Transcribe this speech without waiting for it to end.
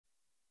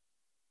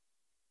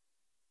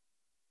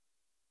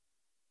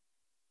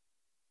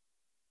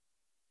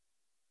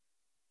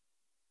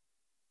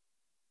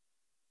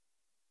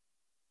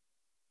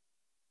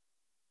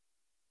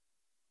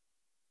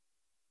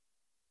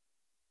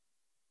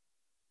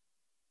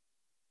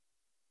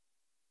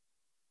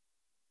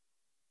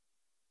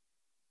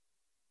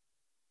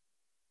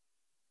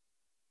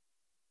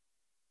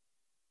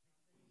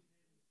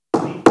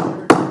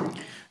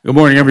Good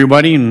morning,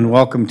 everybody, and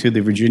welcome to the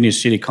Virginia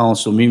City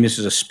Council meeting. This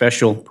is a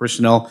special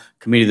Personnel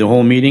Committee of the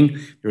whole meeting.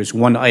 There is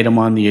one item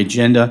on the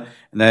agenda,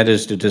 and that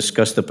is to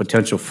discuss the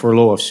potential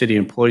furlough of city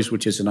employees,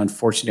 which is an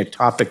unfortunate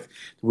topic that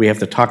we have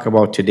to talk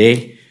about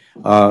today.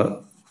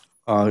 For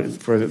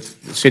the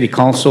City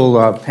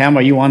Council, Pam,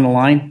 are you on the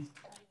line?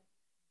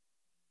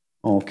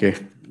 Oh, okay,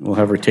 we'll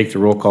have her take the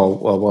roll call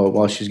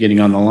while she's getting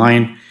on the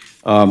line.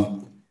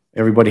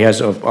 Everybody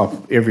has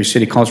every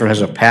city councilor has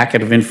a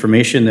packet of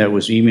information that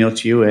was emailed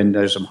to you, and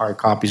there's some hard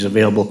copies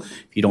available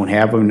if you don't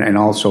have them, and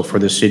also for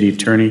the city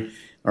attorney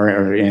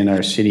and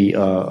our city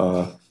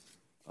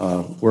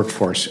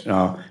workforce.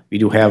 We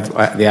do have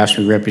the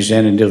AFSCME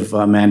representative,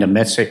 Amanda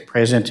Metzek,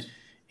 present,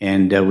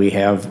 and we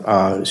have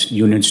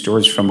union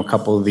stewards from a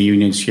couple of the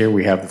unions here.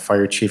 We have the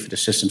fire chief, the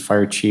assistant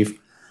fire chief,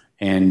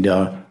 and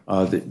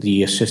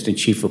the assistant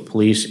chief of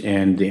police,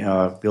 and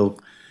Bill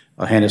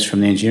Hennis from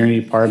the engineering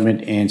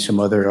department, and some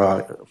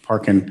other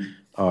park and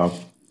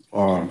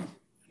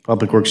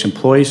public works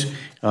employees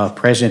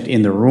present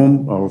in the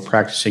room. We're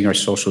practicing our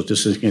social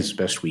distancing as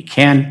best we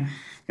can,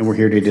 and we're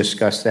here to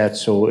discuss that.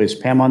 So is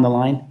Pam on the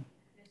line?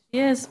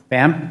 Yes.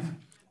 Pam?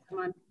 I'm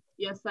on.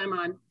 Yes, I'm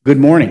on. Good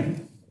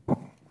morning.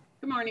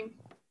 Good morning.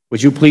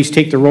 Would you please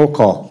take the roll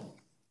call?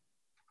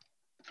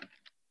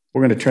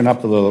 We're going to turn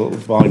up the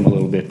volume a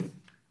little bit.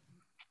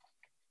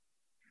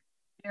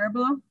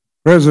 Arable,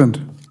 Present.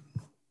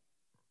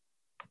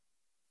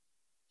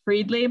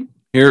 Friedlieb,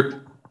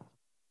 Here.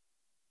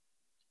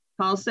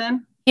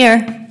 Paulson,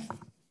 Here.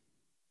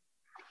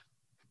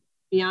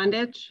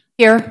 Beyondich,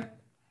 Here.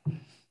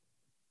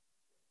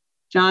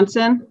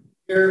 Johnson,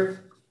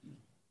 Here.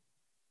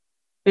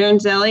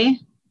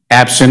 Baronzelli,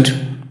 Absent.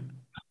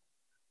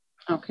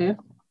 okay,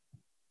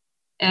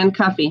 and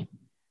Cuffey.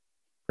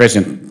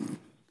 Present.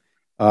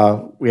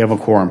 We have a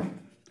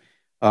quorum.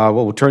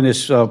 We'll turn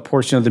this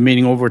portion of the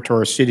meeting over to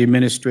our city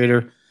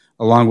administrator,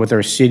 along with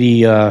our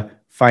city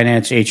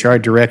finance HR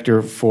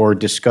director, for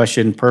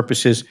discussion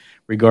purposes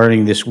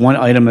regarding this one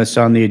item that's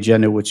on the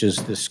agenda, which is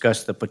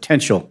discuss the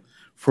potential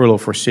furlough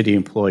for city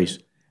employees.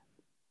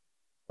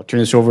 I'll turn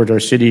this over to our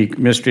city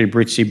administrator,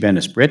 Britt C.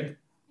 Bennis. Britt?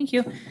 Thank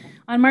you.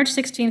 On March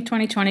 16,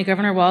 2020,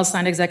 Governor Walz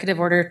signed Executive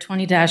Order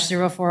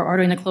 20-04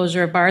 ordering the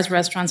closure of bars,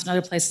 restaurants, and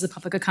other places of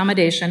public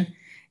accommodation.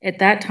 At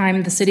that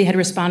time, the city had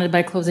responded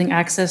by closing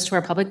access to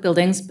our public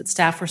buildings, but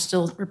staff were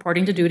still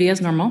reporting to duty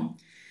as normal.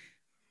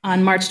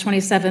 On March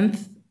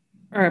 27th,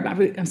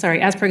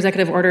 as per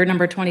Executive Order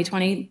number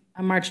 2020,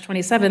 on March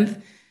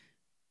 27th,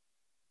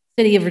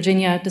 City of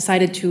Virginia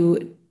decided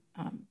to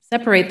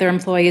separate their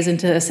employees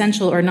into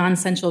essential or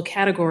non-essential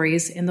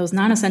categories, and those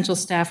non-essential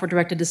staff were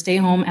directed to stay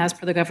home as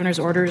per the governor's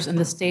orders and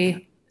the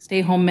Stay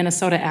Home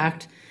Minnesota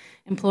Act.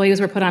 Employees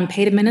were put on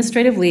paid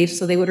administrative leave,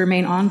 so they would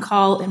remain on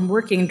call and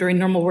working during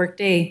normal work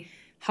day.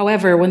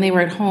 However, when they were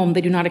at home,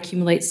 they do not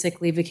accumulate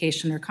sick leave,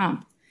 vacation, or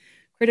comp.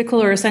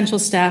 Critical or essential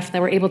staff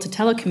that were able to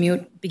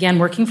telecommute began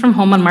working from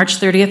home on March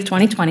 30th,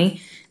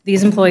 2020.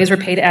 These employees were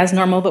paid as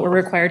normal, but were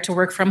required to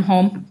work from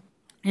home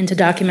and to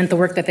document the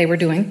work that they were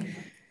doing.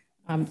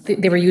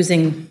 They were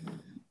using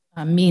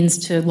means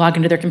to log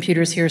into their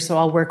computers here, so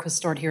all work was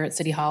stored here at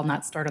City Hall,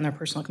 not stored on their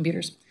personal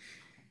computers.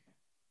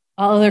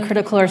 All other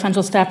critical or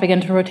essential staff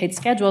began to rotate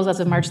schedules as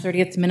of March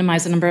 30th to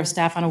minimize the number of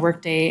staff on a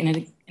workday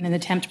in an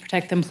attempt to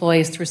protect the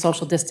employees through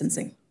social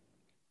distancing.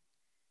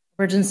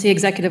 Emergency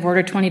Executive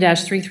Order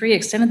 20-33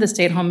 extended the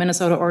stay-at-home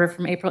Minnesota order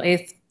from April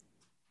 8th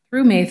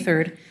through May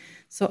 3rd.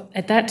 So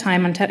at that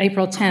time, on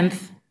April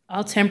 10th,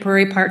 all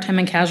temporary, part-time,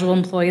 and casual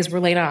employees were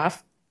laid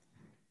off.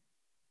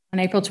 On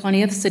April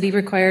 20th, the city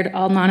required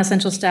all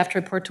non-essential staff to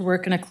report to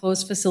work in a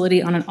closed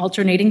facility on an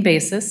alternating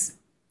basis.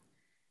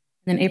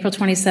 And then April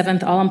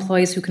 27th, all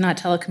employees who cannot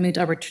telecommute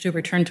are to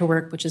return to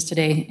work, which is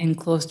today, in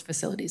closed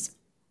facilities.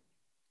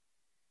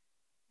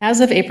 As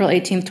of April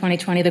 18th,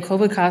 2020, the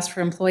COVID cost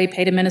for employee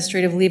paid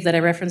administrative leave that I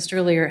referenced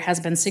earlier has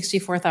been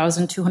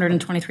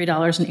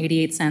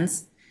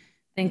 $64,223.88.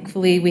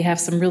 Thankfully, we have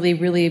some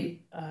really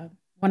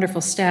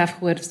wonderful staff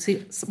who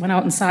went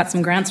out and sought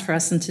some grants for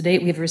us, and to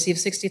date, we've received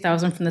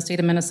 $60,000 from the state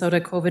of Minnesota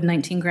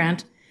COVID-19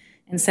 grant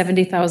and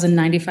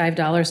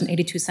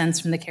 $70,095.82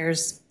 from the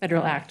CARES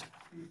Federal Act.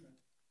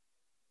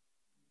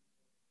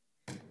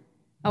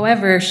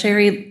 However,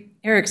 Sherry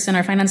Erickson,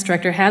 our finance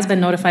director, has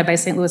been notified by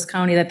St. Louis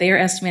County that they are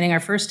estimating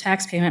our first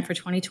tax payment for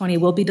 2020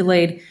 will be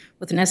delayed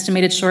with an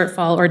estimated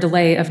shortfall or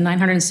delay of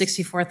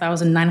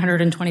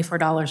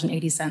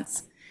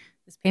 $964,924.80.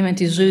 This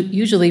payment is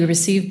usually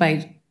received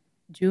by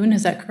June,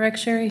 is that correct,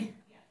 Sherry?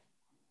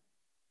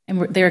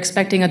 And they're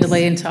expecting a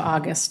delay into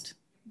August.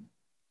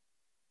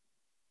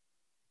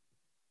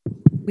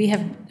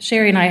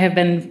 Sherry and I have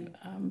been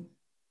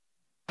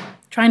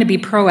trying to be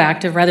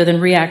proactive rather than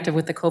reactive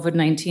with the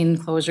COVID-19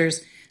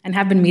 closures, and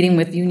have been meeting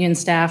with union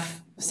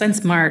staff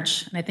since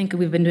March. And I think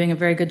we've been doing a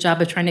very good job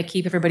of trying to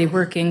keep everybody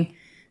working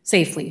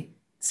safely.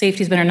 Safety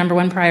has been our number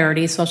one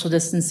priority: social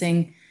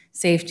distancing,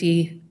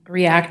 safety,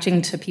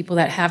 reacting to people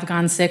that have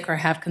gone sick or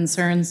have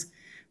concerns.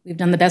 We've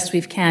done the best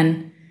we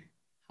can.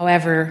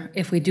 However,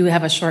 if we do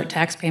have a short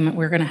tax payment,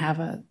 we're going to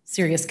have a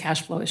serious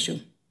cash flow issue.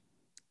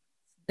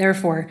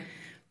 Therefore,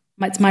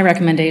 it's my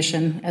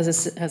recommendation as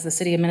the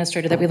city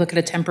administrator that we look at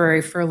a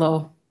temporary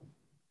furlough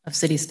of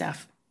city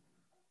staff.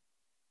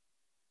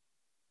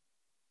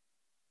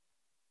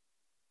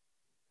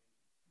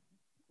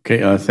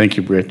 Okay, thank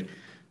you, Britt.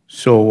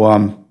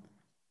 So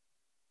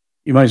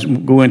you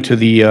might go into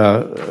the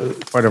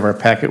part of our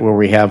packet where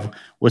we have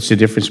what's the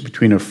difference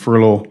between a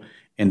furlough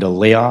and a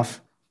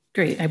layoff.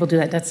 Great, I will do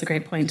that. That's a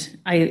great point.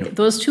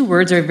 Those two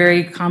words are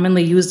very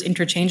commonly used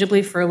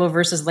interchangeably, furlough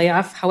versus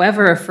layoff.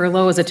 However, a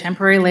furlough is a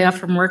temporary layoff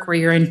from work where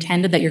you're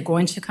intended that you're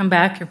going to come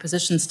back, your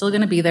position's still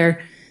going to be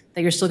there,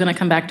 that you're still going to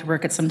come back to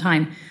work at some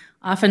time.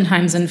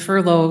 Oftentimes in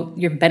furlough,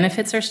 your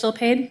benefits are still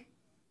paid,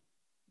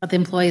 but the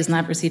employee is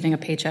not receiving a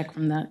paycheck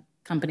from the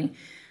company.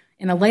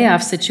 In a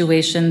layoff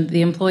situation,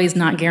 the employee is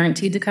not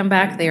guaranteed to come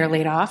back. They are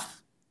laid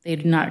off. They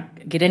do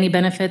not get any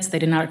benefits. They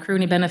do not accrue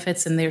any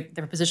benefits, and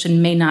their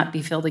position may not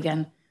be filled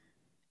again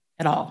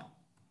at all.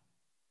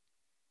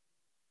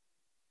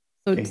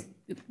 So Okay.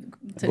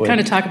 to kind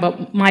of talk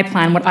about my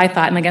plan, what I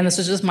thought, and again, this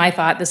is just my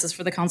thought, this is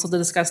for the council to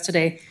discuss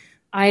today.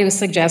 I would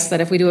suggest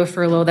that if we do a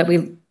furlough, that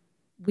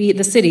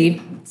the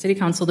city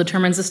council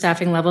determines the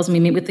staffing levels, and we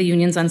meet with the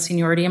unions on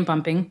seniority and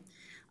bumping.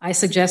 I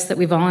suggest that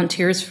we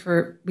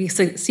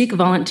seek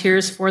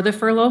volunteers for the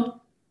furlough.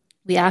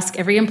 We ask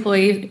every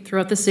employee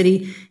throughout the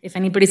city if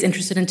anybody's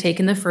interested in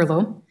taking the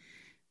furlough.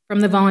 From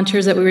the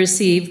volunteers that we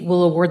receive,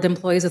 we'll award the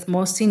employees with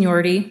most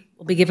seniority,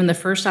 will be given the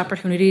first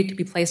opportunity to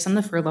be placed on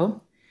the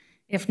furlough.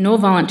 If no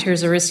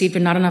volunteers are received or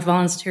not enough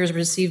volunteers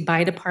received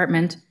by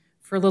department,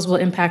 furloughs will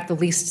impact the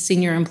least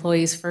senior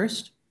employees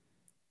first.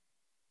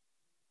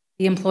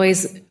 The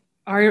employees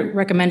are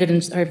recommended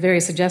and are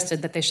very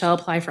suggested that they shall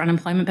apply for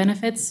unemployment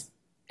benefits.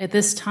 At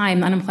this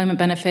time, unemployment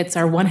benefits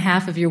are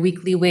 1/2 of your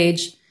weekly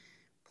wage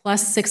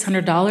plus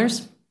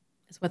 $600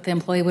 is what the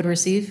employee would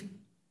receive,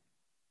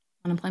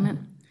 unemployment.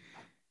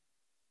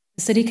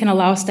 The city can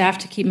allow staff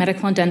to keep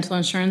medical and dental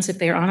insurance if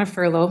they are on a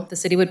furlough. The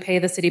city would pay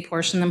the city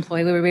portion. The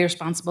employee would be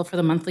responsible for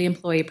the monthly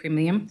employee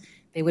premium.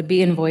 They would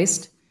be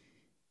invoiced.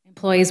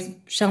 Employees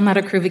shall not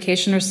accrue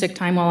vacation or sick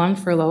time while on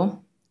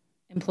furlough.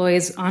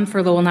 Employees on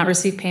furlough will not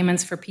receive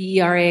payments for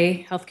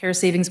PERA, healthcare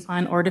savings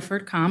plan, or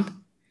deferred comp.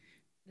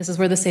 This is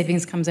where the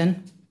savings comes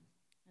in,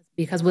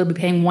 because we'll be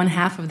paying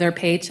 1/2 of their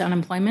pay to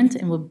unemployment,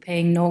 and we'll be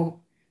paying no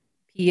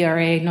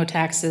PERA, no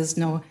taxes,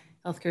 no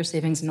healthcare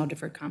savings, no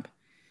deferred comp.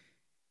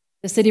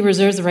 The city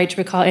reserves the right to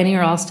recall any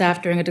or all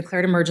staff during a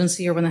declared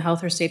emergency or when the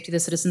health or safety of the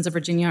citizens of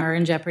Virginia are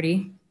in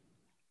jeopardy.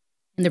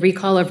 In the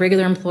recall of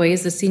regular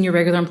employees, the senior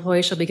regular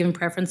employee shall be given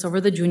preference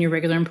over the junior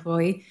regular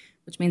employee,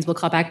 which means we'll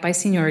call back by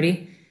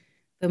seniority.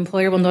 The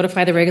employer will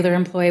notify the regular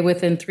employee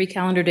within 3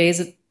 calendar days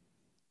to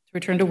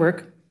return to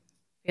work.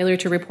 Failure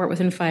to report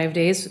within 5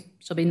 days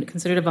shall be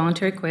considered a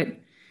voluntary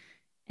quit.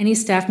 Any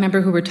staff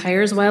member who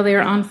retires while they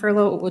are on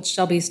furlough, which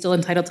shall be still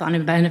entitled to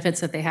unemployment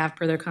benefits that they have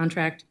per their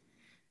contract.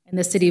 And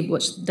the city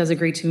which does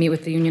agree to meet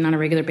with the union on a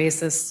regular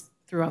basis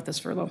throughout this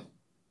furlough.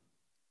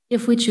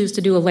 If we choose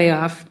to do a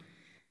layoff,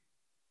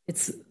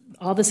 it's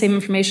all the same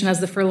information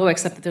as the furlough,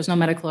 except that there's no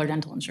medical or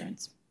dental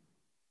insurance.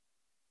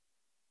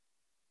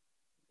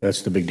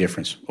 That's the big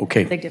difference.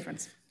 Okay. Big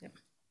difference. Yep.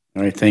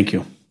 All right, thank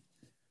you.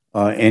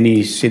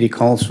 Any city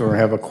councilor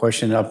have a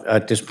question up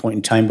at this point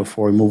in time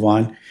before we move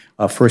on?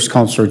 First,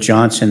 Councilor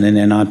Johnson, and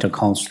then on to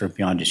Councilor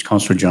Beyondich.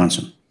 Councilor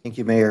Johnson. Thank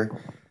you, Mayor.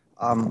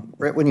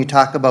 Brett, when you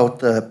talk about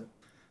the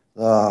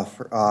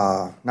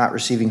not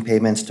receiving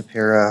payments to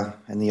para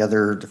and the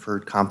other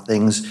deferred comp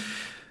things,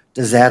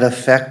 does that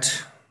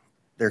affect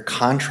their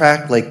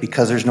contract? Like,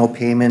 because there's no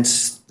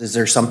payments, is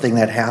there something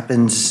that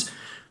happens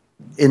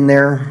in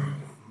there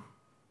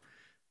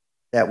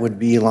that would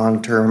be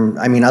long-term?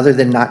 I mean, other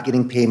than not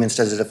getting payments,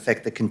 does it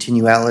affect the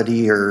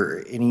continuality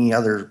or any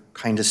other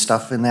kind of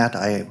stuff in that?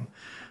 I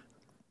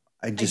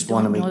just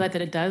want to make... I don't know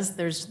that it does.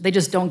 They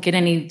just don't get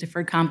any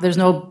deferred comp. There's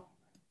no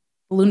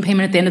balloon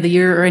payment at the end of the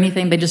year or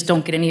anything. They just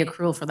don't get any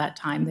accrual for that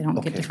time. They don't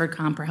get deferred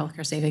comp or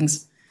healthcare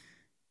savings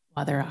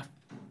while they're off.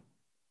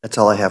 That's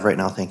all I have right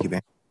now. Thank you,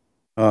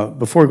 Mayor.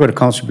 Before we go to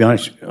Councilor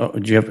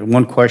Beyondich, do you have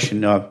one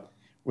question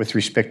with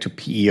respect to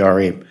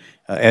PERA?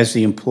 As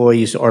the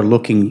employees are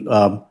looking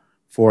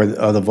for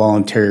the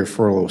voluntary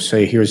furlough,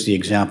 say here's the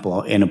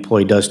example, an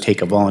employee does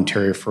take a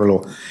voluntary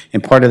furlough,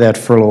 and part of that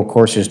furlough, of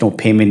course, there's no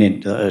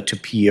payment to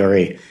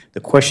PERA. The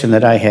question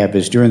that I have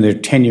is during their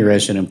tenure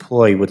as an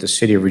employee with the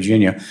City of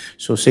Virginia,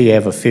 so say you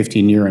have a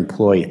 15-year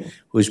employee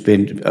who's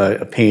been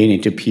paying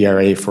into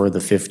PERA for the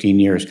 15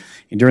 years,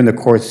 and during the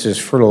course of this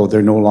furlough,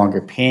 they're no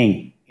longer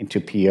paying into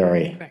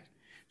PERA. Correct.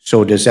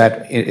 So is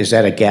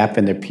that a gap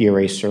in their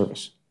PERA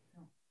service?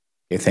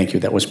 Okay, thank you.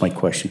 That was my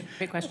question.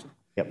 Great question.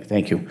 Yep,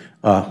 thank you.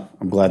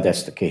 I'm glad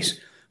that's the case.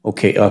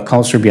 Okay,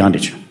 Councilor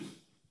Beyondich.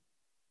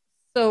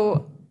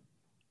 So,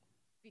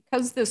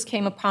 because this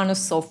came upon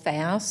us so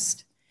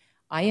fast,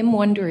 I am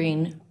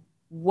wondering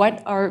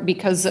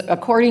because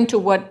according to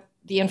what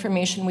the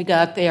information we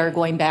got, they are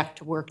going back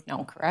to work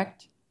now,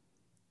 correct?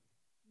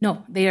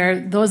 No, we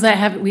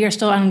are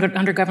still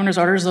under governor's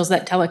orders. Those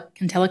that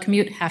can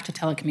telecommute have to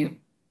telecommute.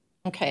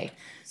 Okay.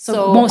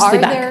 So mostly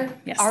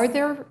back, yes. Are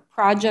there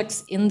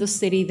projects in the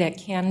city that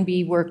can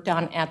be worked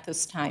on at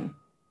this time?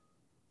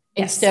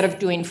 Instead of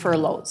doing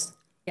furloughs?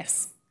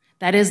 Yes.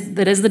 That is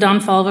the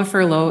downfall of a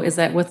furlough, is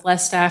that with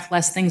less staff,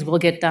 less things will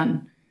get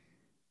done.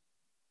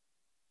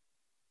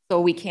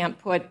 So we can't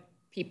put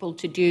people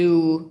to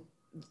do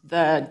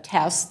the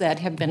tasks that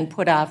have been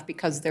put off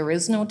because there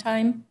is no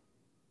time?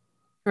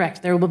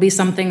 Correct. There will be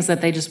some things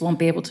that they just won't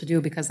be able to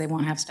do because they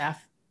won't have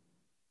staff.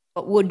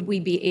 But would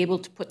we be able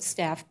to put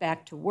staff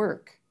back to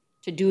work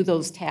to do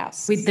those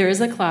tasks? There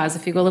is a clause,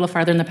 if you go a little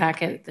farther in the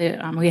packet,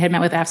 we had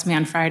met with AFSCME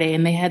on Friday,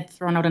 and they had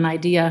thrown out an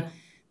idea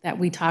that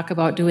we talk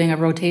about doing a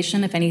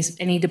rotation if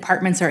any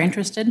departments are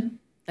interested,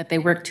 that they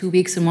work 2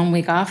 weeks and 1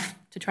 week off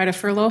to try to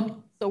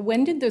furlough. So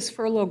when did this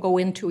furlough go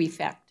into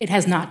effect? It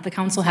has not. The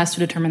council has to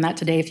determine that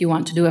today if you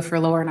want to do a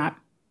furlough or not.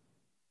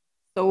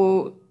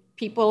 So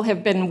people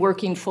have been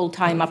working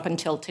full-time up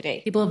until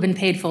today? People have been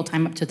paid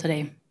full-time up to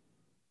today.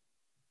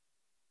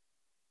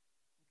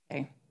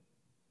 Okay.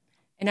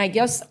 And I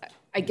guess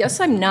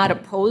I'm not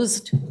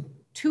opposed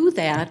to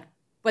that,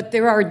 but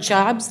there are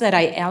jobs that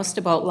I asked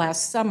about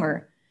last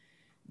summer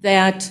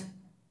that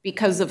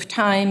because of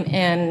time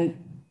and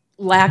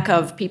lack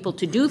of people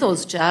to do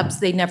those jobs,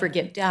 they never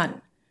get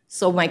done.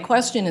 So my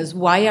question is,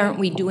 why aren't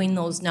we doing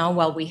those now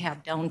while we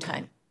have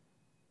downtime?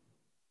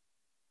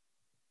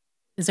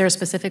 Is there a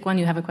specific one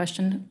you have a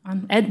question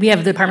on? Ed, we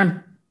have the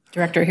department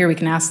director here. We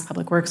can ask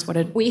Public Works what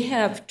it. We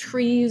have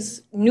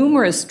trees,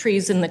 numerous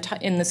trees in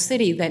the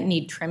city that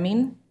need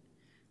trimming.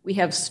 We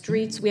have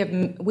streets. We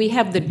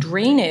have the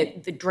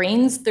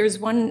drains. There's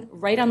one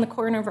right on the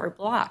corner of our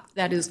block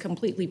that is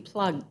completely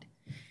plugged.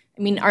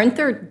 I mean, aren't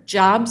there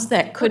jobs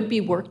that could be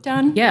worked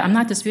on? Yeah, I'm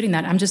not disputing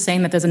that. I'm just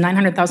saying that there's a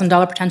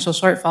 $900,000 potential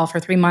shortfall for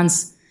 3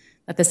 months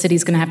that the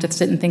city's going to have to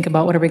sit and think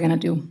about what are we going to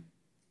do.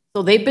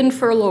 So they've been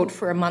furloughed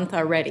for a month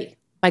already.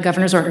 By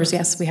governor's orders,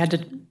 yes, we had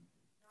to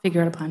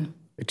figure out a plan.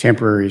 The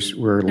temporaries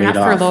were They're laid not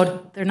off.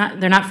 furloughed.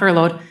 They're not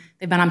furloughed.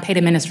 They've been on paid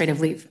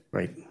administrative leave.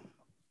 Right.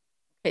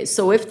 Okay,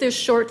 so if this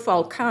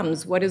shortfall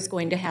comes, what is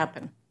going to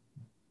happen?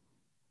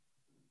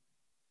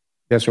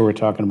 That's what we're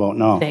talking about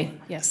now. Today,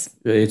 yes.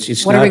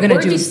 It's What not, are we going to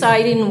We're do?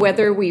 deciding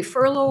whether we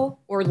furlough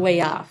or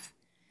lay off.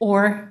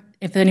 Or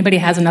if anybody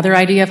has another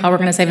idea of how we're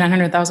going to save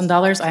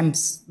 $900,000, I'm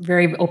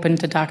very open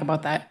to talk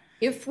about that.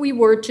 If we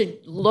were to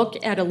look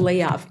at a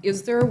layoff,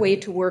 is there a way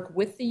to work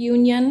with the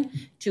union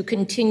to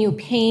continue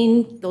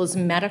paying those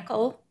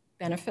medical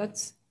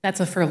benefits? That's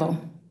a furlough.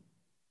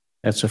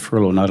 That's a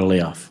furlough, not a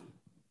layoff.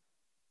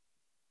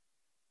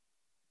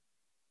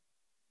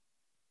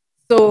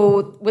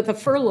 So with a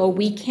furlough,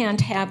 we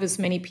can't have as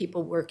many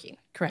people working,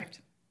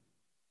 Correct.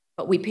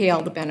 but we pay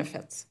all the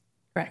benefits.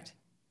 Correct.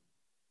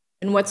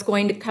 And what's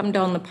going to come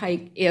down the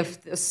pike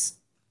if this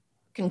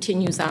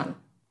continues on?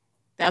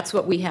 That's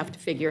what we have to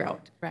figure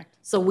out. Correct.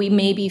 So we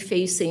may be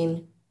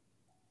facing.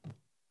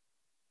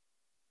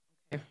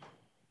 Okay.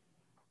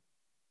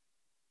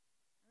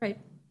 All right.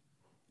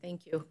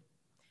 Thank you.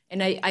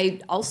 And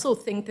I also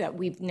think that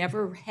we've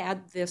never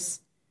had this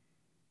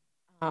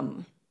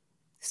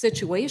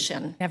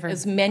situation. Never.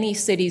 As many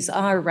cities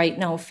are right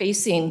now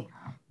facing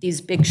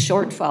these big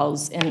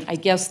shortfalls. And I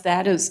guess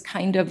that is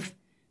kind of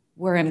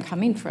where I'm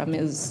coming from,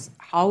 is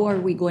how are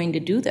we going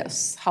to do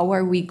this? How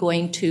are we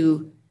going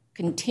to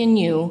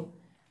continue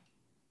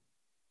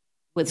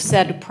with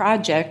said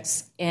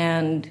projects,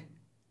 and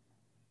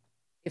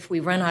if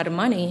we run out of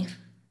money,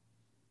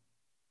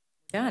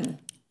 done.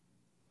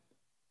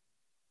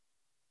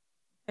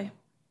 Okay,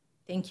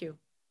 thank you.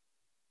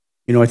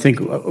 You know, I think,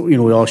 we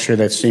all share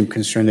that same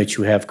concern that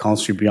you have,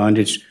 Councilor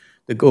Beyondich.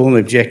 The goal and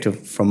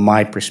objective, from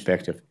my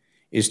perspective,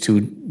 is to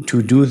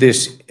do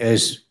this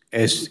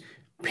as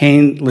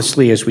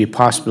painlessly as we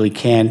possibly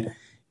can,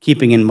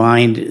 keeping in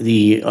mind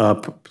the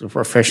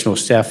professional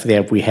staff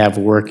that we have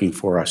working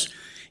for us.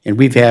 And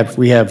we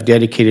have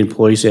dedicated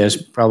employees, as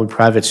probably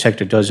private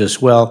sector does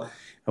as well,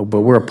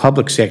 but we're a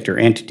public sector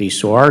entity.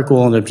 So our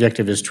goal and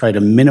objective is try to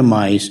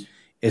minimize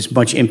as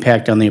much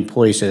impact on the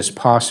employees as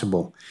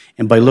possible.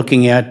 And by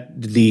looking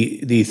at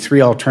the three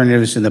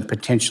alternatives and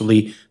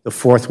potentially the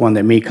fourth one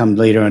that may come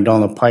later on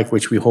down the pike,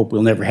 which we hope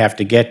we'll never have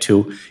to get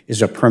to,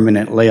 is a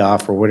permanent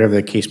layoff or whatever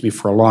the case be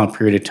for a long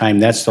period of time.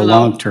 That's the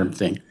long-term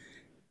thing.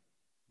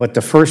 But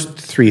the first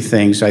three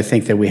things I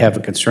think that we have a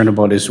concern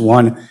about is,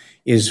 one,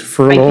 is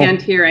furlough. I can't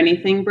hear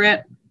anything,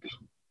 Britt.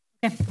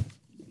 Okay.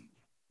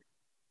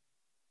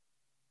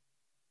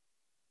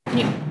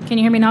 Can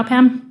you hear me now,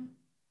 Pam?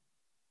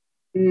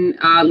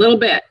 A little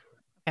bit.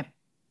 Okay.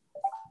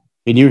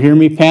 Can you hear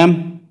me,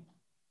 Pam?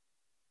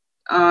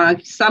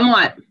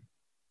 Somewhat.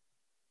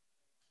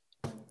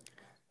 Can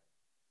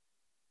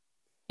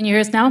you hear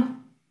us now?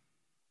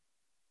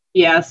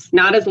 Yes,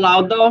 not as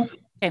loud though.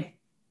 Okay.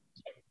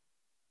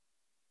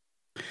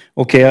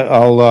 Okay,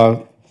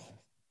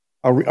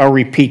 I'll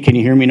repeat. Can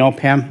you hear me now,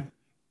 Pam?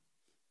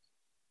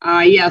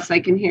 Yes, I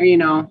can hear you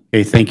now.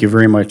 Okay, thank you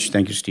very much.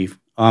 Thank you, Steve.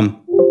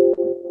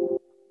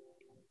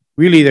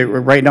 Really,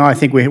 right now, I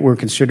think we're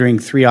considering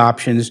three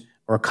options,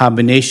 or a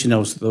combination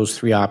of those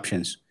three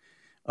options.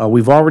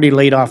 We've already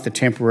laid off the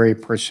temporary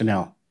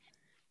personnel.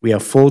 We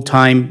have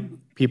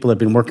full-time people have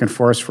been working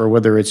for us for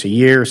whether it's a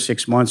year,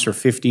 6 months, or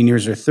 15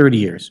 years, or 30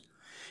 years.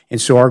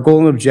 And so our goal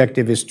and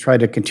objective is to try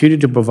to continue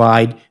to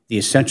provide the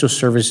essential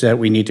service that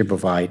we need to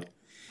provide,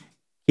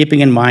 keeping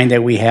in mind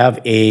that we have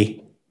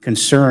a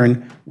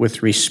concern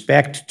with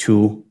respect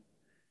to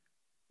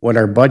what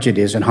our budget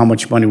is and how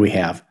much money we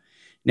have.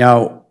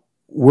 Now,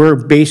 we'll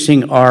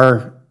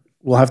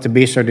have to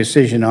base our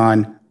decision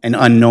on an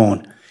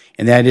unknown,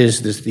 and that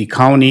is this, the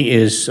county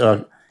is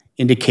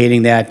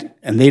indicating that,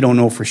 and they don't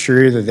know for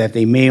sure either, that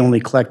they may only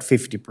collect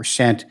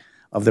 50%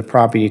 of the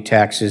property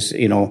taxes,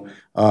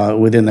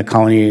 within the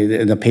county,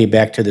 and the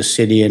payback to the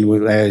city, and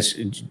as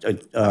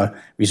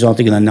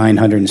resulting in the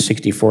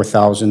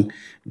 $964,000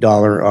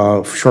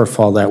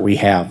 shortfall that we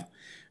have.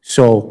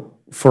 So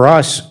for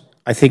us,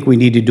 I think we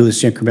need to do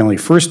this incrementally.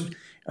 First,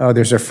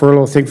 there's a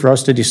furlough thing for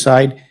us to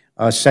decide.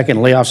 Second,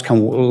 layoffs come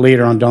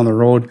later on down the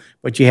road,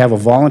 but you have a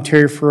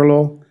voluntary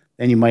furlough,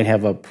 then you might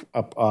have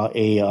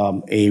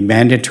a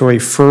mandatory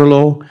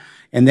furlough,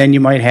 and then you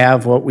might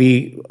have what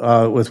we,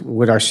 with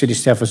what our city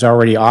staff has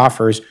already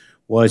offers,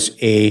 was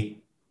a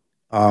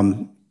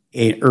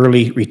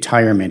early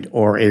retirement,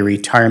 or a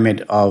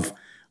retirement of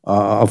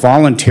a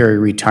voluntary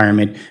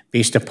retirement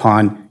based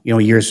upon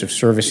years of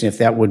service, and if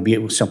that would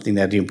be something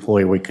that the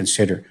employer would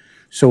consider.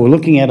 So we're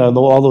looking at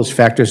all those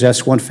factors.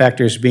 That's one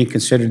factor is being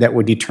considered that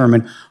would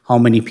determine how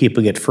many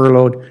people get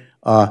furloughed,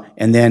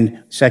 and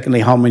then secondly,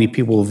 how many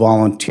people will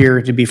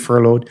volunteer to be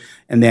furloughed,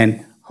 and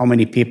then how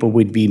many people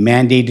would be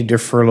mandated to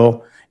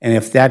furlough. And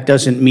if that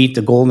doesn't meet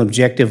the goal and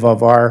objective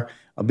of our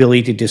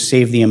ability to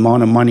save the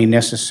amount of money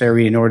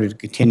necessary in order to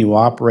continue to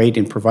operate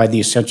and provide the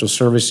essential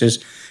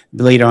services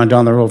later on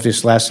down the road, if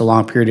this lasts a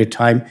long period of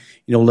time,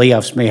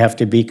 layoffs may have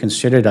to be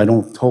considered.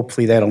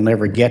 Hopefully that'll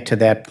never get to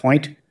that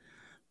point.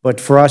 But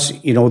for us,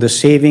 the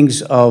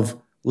savings of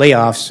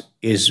layoffs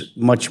is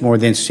much more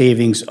than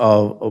savings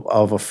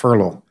of a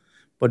furlough.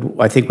 But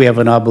I think we have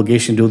an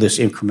obligation to do this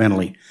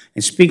incrementally.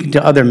 And speaking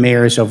to other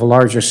mayors of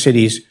larger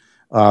cities,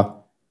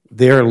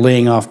 they're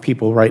laying off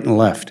people right and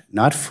left.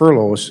 Not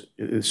furloughs,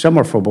 some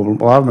are furloughed,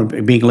 but a lot of them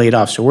are being laid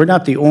off. So we're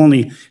not the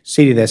only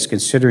city that's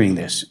considering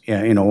this.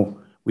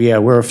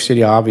 We're a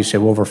city obviously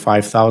of over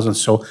 5,000,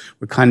 so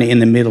we're kind of in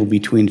the middle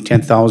between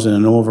 10,000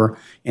 and over,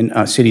 and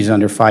cities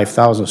under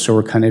 5,000, so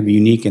we're kind of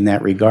unique in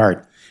that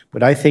regard.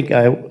 But I think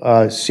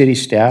city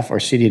staff, our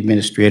city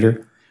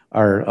administrator,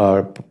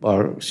 our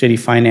city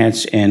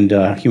finance and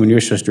human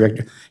resource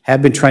director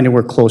have been trying to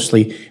work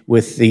closely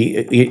with the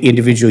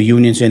individual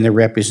unions and their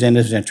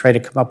representatives and try to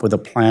come up with a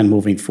plan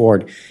moving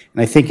forward.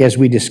 And I think as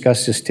we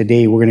discuss this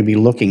today, we're going to be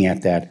looking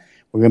at that.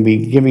 We're going to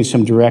be giving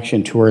some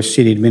direction to our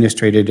city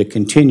administrator to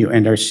continue,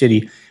 and our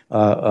city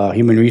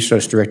human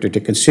resource director to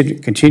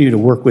continue to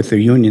work with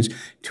the unions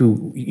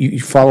to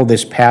follow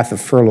this path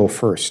of furlough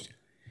first.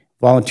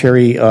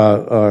 Voluntary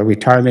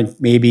retirement,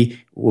 maybe,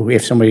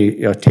 if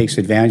somebody takes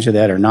advantage of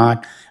that or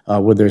not.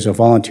 Where there's a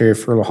voluntary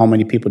furlough, how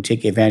many people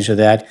take advantage of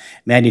that?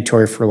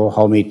 Mandatory furlough,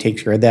 how many take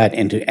care of that?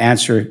 And to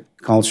answer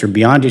Councilor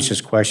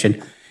Beyondich's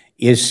question,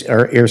 is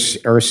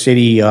our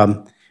city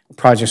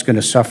projects going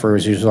to suffer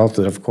as a result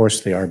of it? Of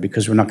course they are,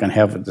 because we're not going to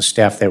have the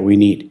staff that we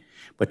need.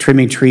 But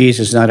trimming trees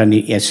is not an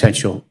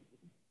essential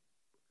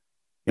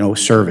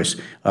service.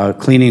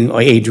 Cleaning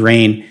a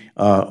drain,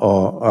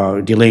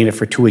 delaying it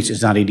for 2 weeks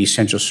is not an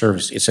essential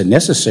service. It's a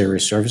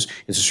necessary service.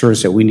 It's a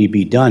service that we need to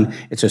be done.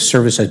 It's a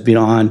service that's been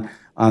on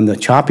the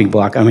chopping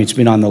block. I mean, it's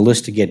been on the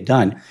list to get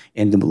done.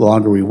 And the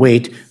longer we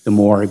wait, the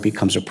more it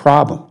becomes a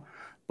problem.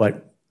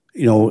 But,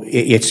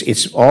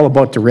 it's all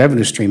about the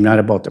revenue stream, not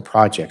about the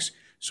projects.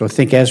 So I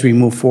think as we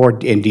move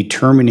forward in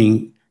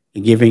determining,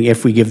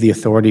 if we give the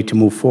authority to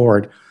move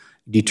forward,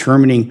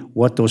 determining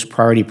what those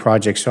priority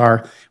projects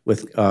are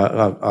with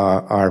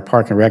our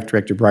Park and Rec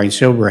Director, Brian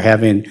Silver,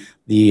 having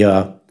the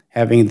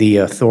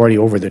authority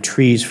over the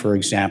trees, for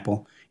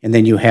example. And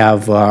then you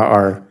have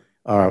our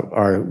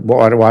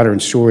water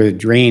and sewer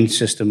drain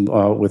system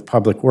with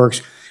Public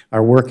Works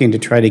are working to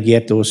try to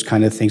get those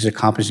kind of things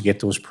accomplished, to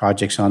get those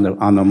projects on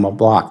the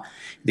block.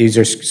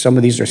 Some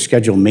of these are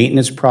scheduled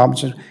maintenance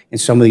problems,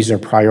 and some of these are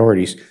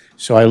priorities.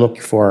 So I look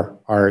for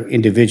our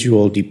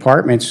individual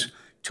departments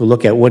to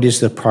look at what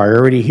is the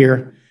priority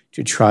here,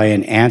 to try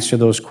and answer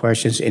those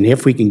questions. And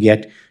if we can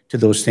get to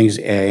those things,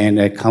 and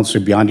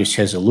Councilor Beyondich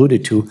has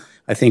alluded to,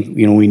 I think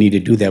we need to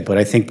do that. But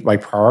I think by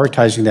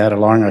prioritizing that,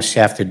 allowing our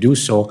staff to do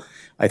so,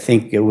 I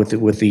think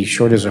with the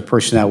shortage of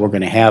personnel we're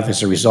going to have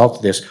as a result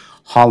of this,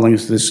 how long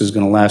this is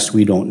going to last,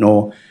 we don't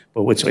know.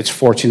 But it's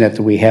fortunate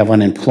that we have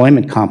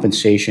unemployment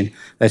compensation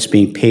that's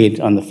being paid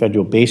on the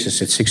federal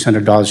basis at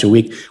 $600 a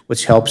week,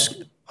 which helps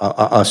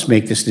us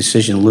make this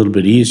decision a little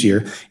bit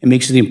easier. It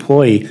makes the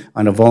employee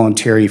on a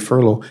voluntary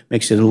furlough,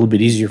 makes it a little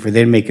bit easier for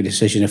them to make a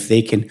decision if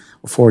they can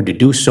afford to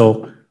do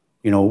so.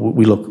 We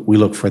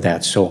look for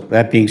that. So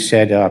that being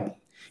said,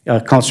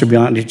 Councilor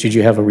Beyondich, did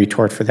you have a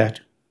retort for that?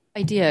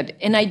 I did,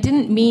 and I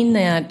didn't mean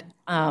that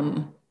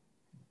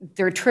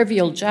they're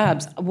trivial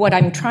jobs. What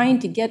I'm trying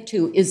to get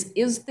to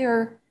is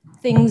there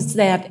things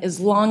that, as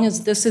long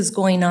as this is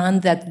going on,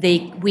 that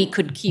we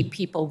could keep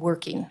people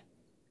working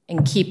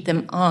and keep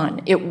them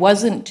on. It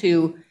wasn't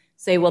to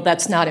say, well,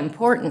 that's not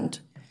important.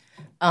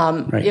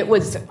 Right. It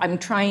was, I'm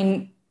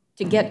trying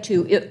to get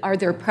to, are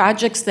there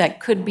projects that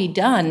could be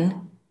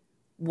done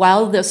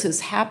while this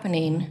is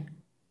happening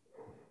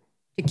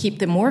to keep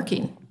them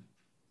working?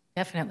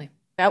 Definitely.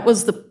 That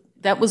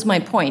was my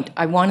point.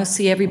 I want to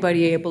see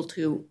everybody able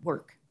to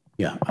work.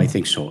 Yeah, I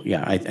think so,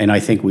 yeah, and I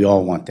think we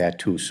all want that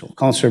too, so.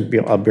 Councilor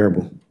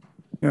Bearable.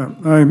 Yeah,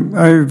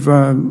 I've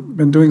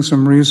been doing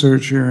some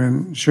research here,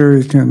 and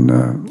Sherry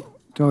can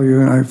tell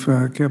you, and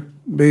I've kept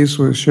base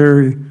with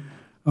Sherry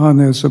on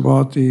this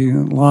about the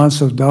loss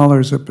of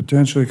dollars that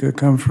potentially could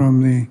come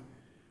from the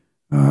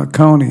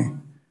county.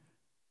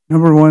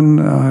 Number one,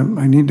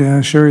 I need to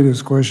ask Sherry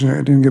this question. I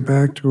didn't get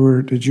back to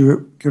her. Did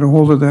you get a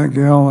hold of that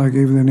gal I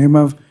gave you the name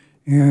of?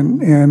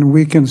 And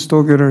we can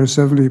still get our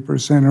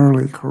 70%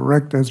 early,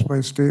 correct? That's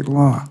by state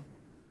law.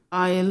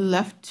 I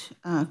left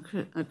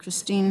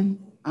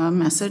Christine a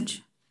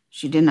message.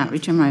 She did not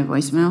return my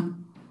voicemail.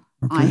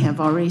 Okay. I have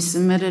already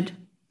submitted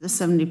the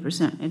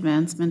 70%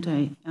 advancement.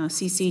 I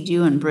CC'd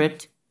you and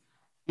Britt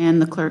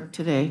and the clerk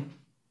today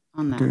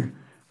on that. Okay.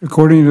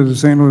 According to the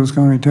St. Louis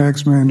County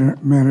Tax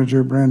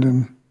Manager,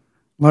 Brandon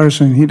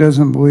Larson, he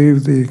doesn't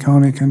believe the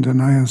county can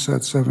deny us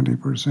that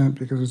 70%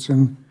 because it's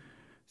in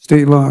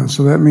state law.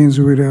 So that means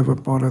we'd have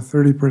about a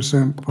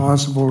 30%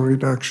 possible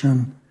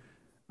reduction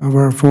of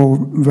our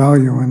full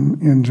value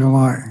in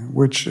July,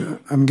 which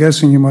I'm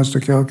guessing you must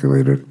have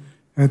calculated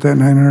at that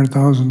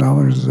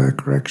 $900,000. Is that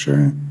correct,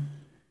 Sherry?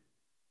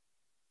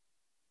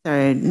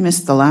 Sorry, I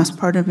missed the last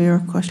part of your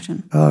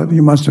question.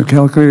 You must have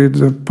calculated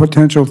the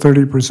potential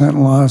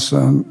 30% loss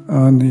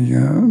on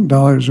the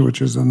dollars,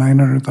 which is the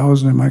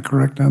 $900,000. Am I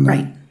correct on that?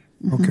 Right.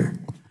 Mm-hmm. Okay.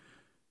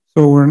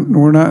 So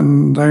we're not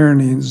in dire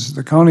needs.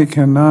 The county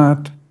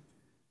cannot.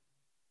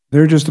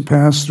 They're just a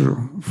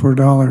pass-through for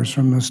dollars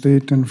from the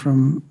state and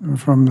from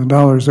the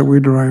dollars that we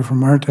derive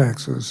from our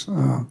taxes.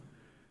 So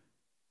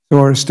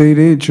our state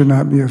aid should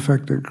not be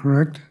affected,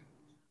 correct?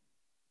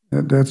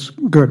 That's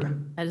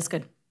good. That is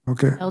good.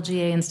 Okay.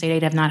 LGA and state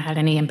aid have not had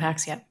any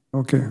impacts yet.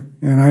 Okay,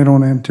 and I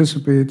don't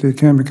anticipate they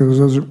can because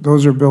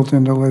those are built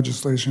into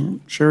legislation.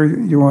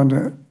 Sherry, you want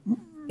to?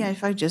 Yeah,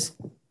 if I just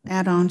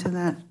add on to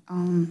that,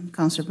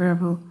 Councilor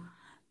Bearable,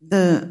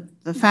 the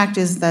fact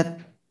is that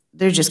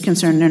they're just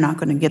concerned they're not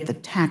going to get the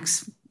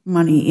tax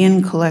money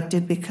in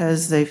collected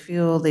because they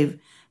feel they've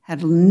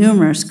had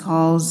numerous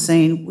calls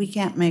saying, we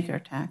can't make our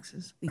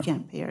taxes, we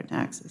can't pay our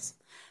taxes.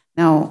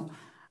 Now,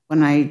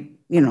 when I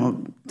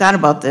thought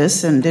about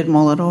this and did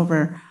mull it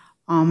over,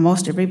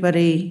 most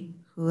everybody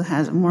who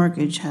has a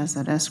mortgage has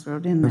that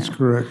escrowed in there. That's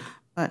correct.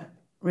 But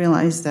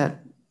realize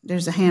that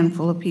there's a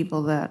handful of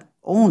people that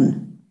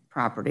own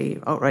property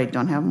outright,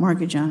 don't have a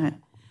mortgage on it.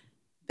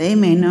 They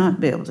may not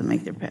be able to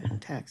make their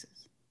taxes.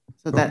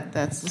 So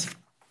that's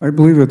I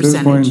believe at this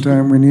point in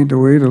time, we need to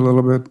wait a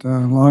little bit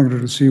longer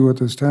to see what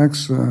this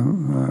tax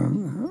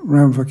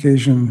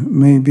ramification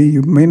may be.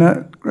 You may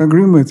not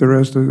agree with the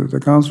rest of the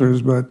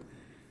councilors, but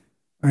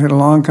I had a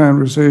long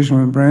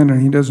conversation with Brandon.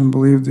 He doesn't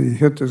believe the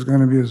hit is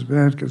going to be as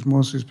bad because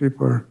most of these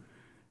people are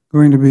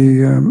going to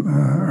be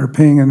are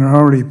paying and are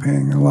already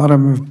paying. A lot of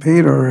them have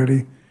paid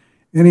already.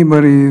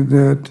 Anybody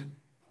that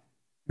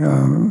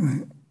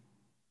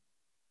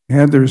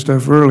had their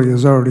stuff early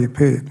has already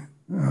paid.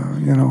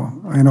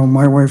 I know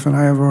my wife and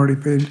I have already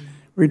paid.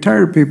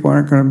 Retired people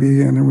aren't going to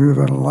be, and we've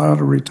had a lot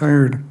of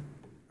retired,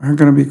 aren't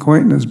going to be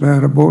quite in as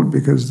bad a boat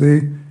because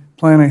they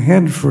plan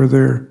ahead for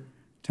their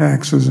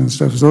taxes and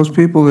stuff. Those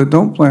people that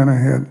don't plan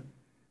ahead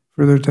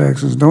for their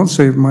taxes don't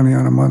save money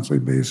on a monthly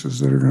basis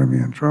that are going to be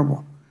in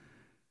trouble.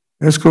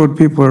 Escrowed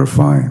people are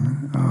fine.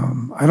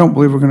 I don't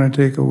believe we're going to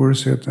take a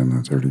worse hit than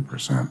the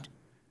 30%.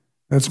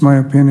 That's my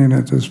opinion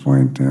at this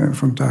point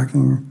from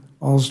talking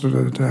also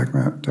to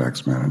the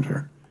tax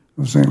manager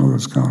of St.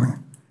 Louis County.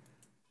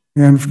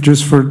 And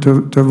just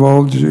to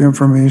divulge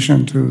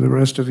information to the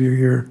rest of you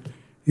here,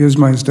 he is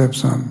my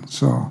stepson,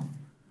 so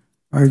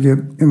I get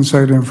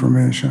inside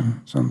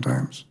information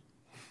sometimes.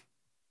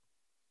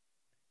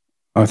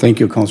 Thank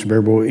you,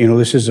 Councilor Bearable.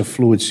 This is a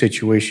fluid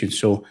situation,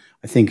 so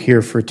I think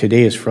here for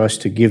today is for us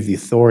to give the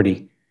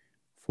authority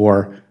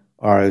for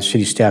our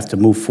city staff to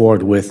move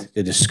forward with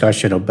the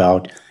discussion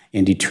about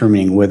and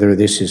determining whether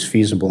this is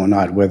feasible or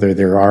not, whether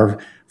there are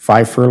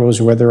 5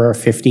 furloughs or whether there are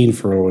 15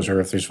 furloughs or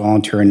if there's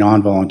voluntary or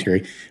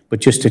non-voluntary, but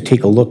just to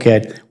take a look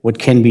at what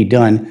can be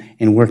done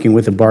in working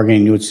with the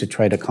bargaining units to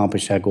try to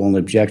accomplish that goal and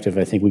objective.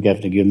 I think we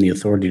have to give them the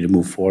authority to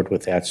move forward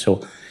with that.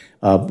 So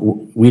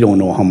we don't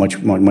know how much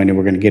money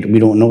we're going to get. We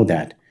don't know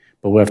that,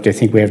 but I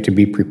think we have to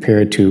be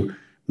prepared to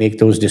make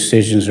those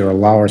decisions or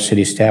allow our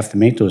city staff to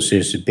make those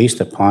decisions based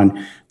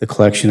upon the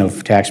collection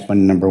of tax money,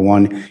 number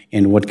one,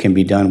 and what can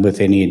be done with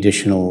any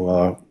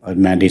additional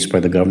mandates by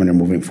the governor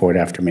moving forward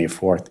after May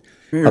 4th.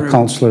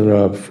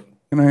 Councilor,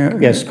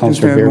 yes,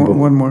 Councilor Bearable.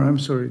 One more, I'm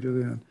sorry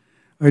to that.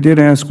 I did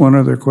ask one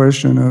other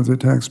question of the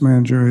tax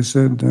manager. I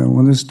said,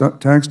 when this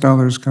tax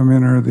dollars come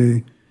in, are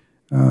they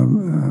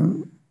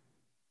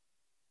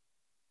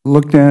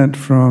looked at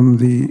from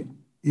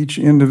each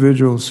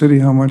individual city,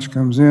 how much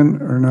comes in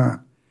or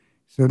not?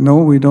 He said, no,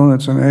 we don't,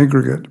 it's an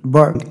aggregate.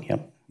 But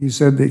Yep. he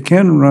said they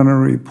can run a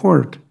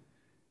report,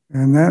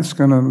 and that's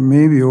going to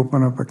maybe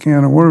open up a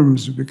can of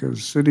worms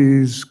because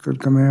cities could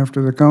come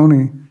after the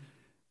county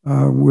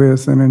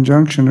with an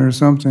injunction or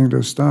something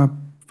to stop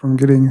from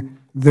getting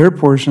their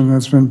portion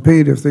that's been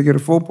paid if they get a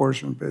full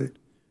portion paid,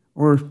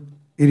 or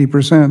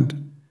 80%.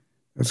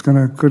 That's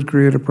could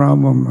create a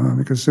problem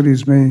because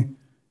cities may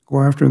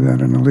go after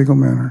that in a legal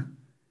manner.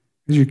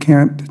 Because you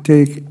can't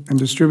take and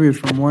distribute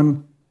from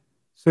one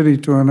city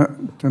to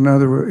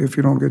another if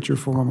you don't get your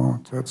full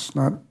amount. That's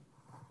not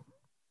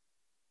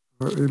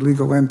a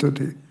legal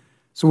entity.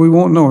 So we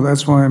won't know.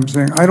 That's why I'm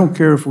saying, I don't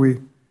care if we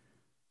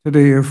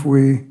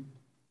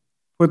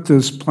put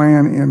this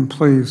plan in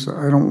place.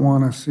 I don't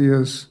want to see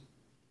us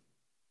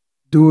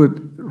do it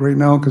right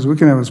now because we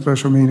can have a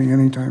special meeting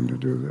anytime to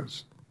do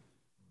this.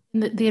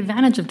 The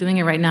advantage of doing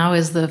it right now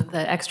is the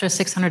extra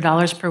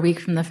 $600 per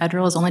week from the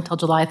federal is only till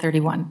July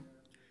 31.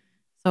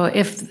 So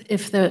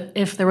if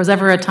there was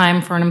ever a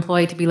time for an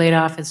employee to be laid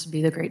off, this would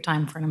be the great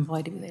time for an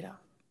employee to be laid off.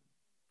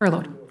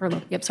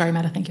 Furloughed. Yep, sorry,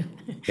 Meta, thank you.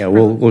 Yeah,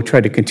 we'll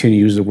try to continue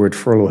to use the word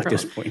furlough at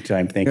this point in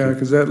time. Thank Yeah, you.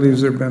 because that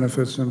leaves their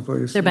benefits in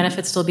place. Their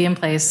benefits still be in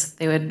place.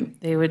 They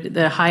would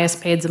the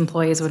highest paid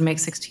employees would make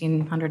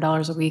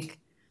 $1,600 a week.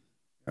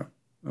 Yeah,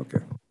 okay.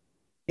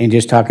 And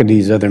just talking to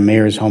these other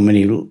mayors, how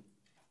many,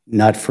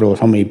 not furloughs,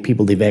 how many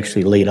people they've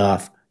actually laid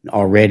off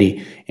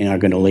already and are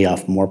going to lay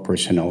off more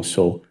personnel.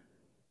 So,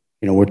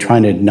 we're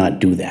trying to not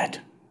do that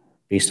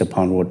based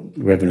upon what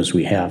revenues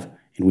we have.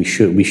 And we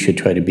should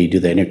try to do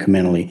that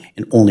incrementally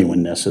and only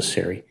when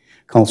necessary.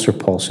 Councillor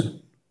Paulson.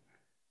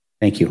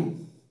 Thank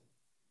you.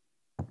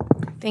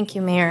 Thank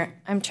you, Mayor.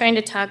 I'm trying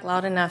to talk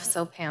loud enough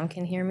so Pam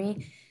can hear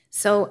me.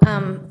 So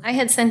I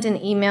had sent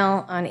an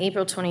email on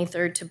April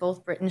 23rd to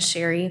both Britt and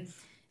Sherry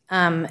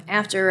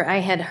after I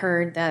had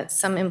heard that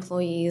some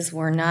employees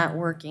were not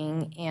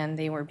working and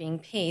they were being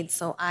paid.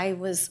 So I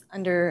was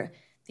under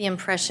the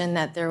impression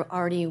that there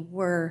already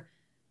were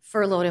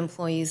furloughed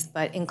employees,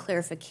 but in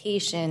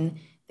clarification,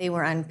 they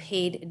were on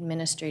paid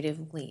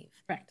administrative leave.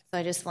 Correct. So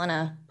I just want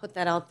to put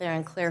that out there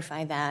and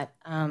clarify that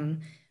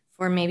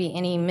for maybe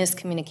any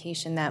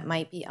miscommunication that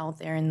might be out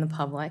there in the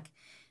public.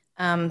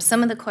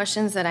 Some of the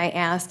questions that I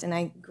asked, and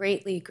I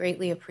greatly,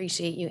 greatly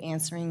appreciate you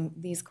answering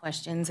these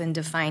questions and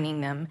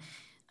defining them,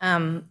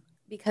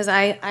 because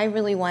I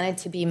really wanted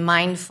to be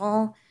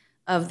mindful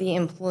of the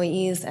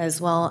employees as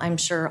well. I'm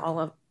sure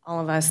all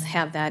of us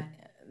have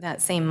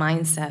that same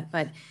mindset,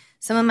 but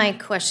some of my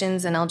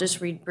questions, and I'll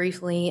just read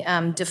briefly,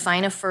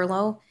 define a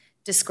furlough,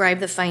 describe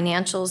the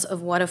financials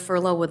of what a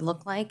furlough would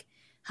look like.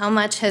 How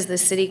much has the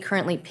city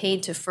currently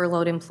paid to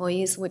furloughed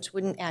employees, which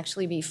wouldn't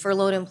actually be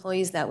furloughed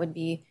employees, that would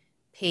be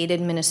paid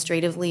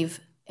administrative leave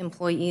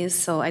employees.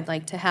 So I'd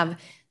like to have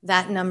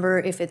that number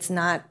if it's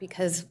not,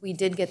 because we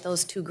did get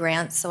those 2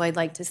 grants. So I'd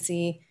like to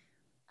see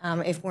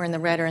if we're in the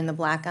red or in the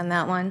black on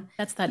that one.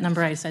 That's that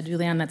number I said,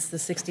 Julianne, that's the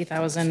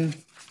 60,000.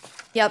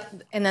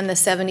 Yep, and then the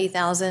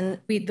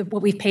 70,000.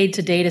 What we've paid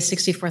to date is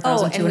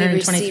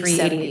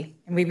 $64,223.80,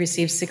 and we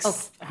received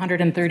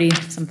 630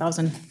 some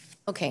thousand.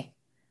 Okay,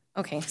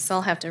 so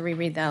I'll have to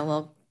reread that a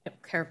little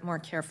more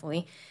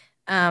carefully.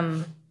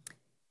 How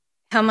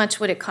much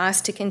would it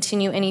cost to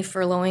continue any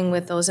furloughing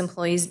with those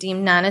employees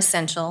deemed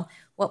non-essential?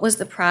 What was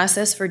the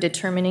process for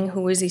determining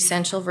who was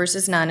essential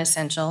versus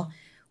non-essential?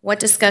 What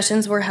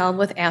discussions were held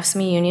with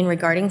AFSCME union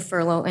regarding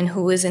furlough and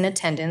who was in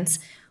attendance?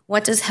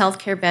 What does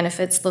healthcare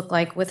benefits look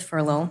like with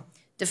furlough?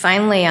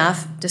 Define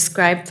layoff,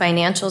 describe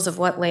financials of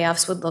what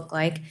layoffs would look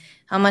like.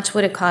 How much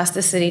would it cost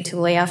the city to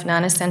lay off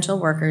non-essential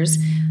workers?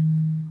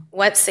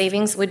 What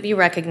savings would be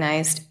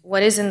recognized?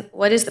 What is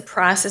the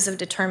process of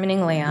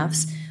determining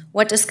layoffs?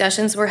 What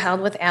discussions were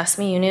held with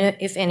AFSCME union,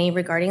 if any,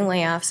 regarding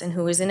layoffs and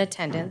who was in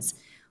attendance?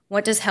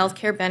 What does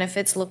healthcare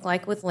benefits look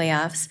like with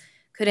layoffs?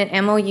 Could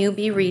an MOU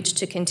be reached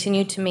to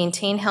continue to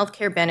maintain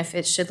healthcare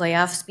benefits should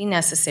layoffs be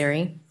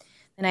necessary?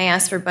 And I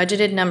asked for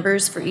budgeted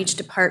numbers for each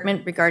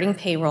department regarding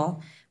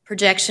payroll,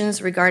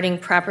 projections regarding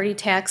property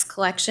tax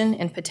collection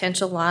and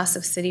potential loss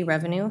of city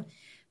revenue,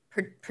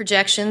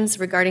 projections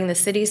regarding the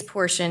city's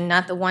portion,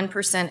 not the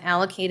 1%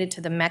 allocated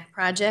to the MEC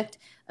project,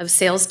 of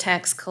sales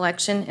tax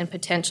collection and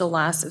potential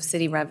loss of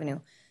city revenue.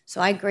 So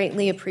I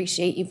greatly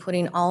appreciate you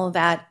putting all of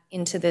that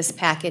into this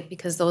packet,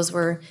 because those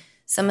were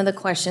some of the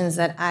questions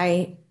that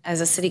I,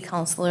 as a city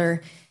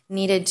councilor,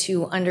 needed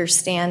to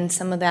understand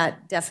some of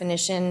that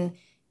definition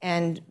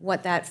and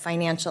what that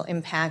financial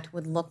impact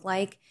would look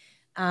like.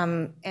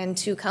 And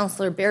to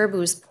Councilor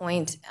Baraboo's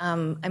point,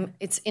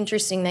 it's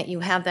interesting that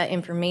you have that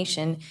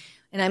information.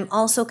 And I'm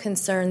also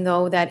concerned,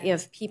 though, that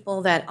if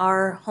people that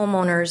are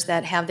homeowners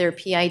that have their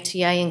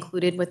PITI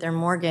included with their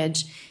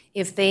mortgage,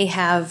 if they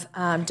have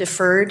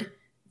deferred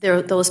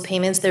those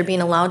payments, they're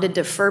being allowed to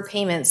defer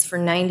payments for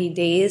 90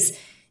 days.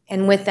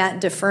 And with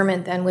that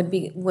deferment, then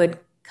would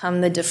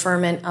come the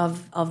deferment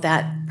of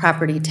that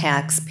property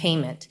tax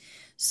payment.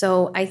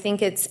 So I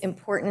think it's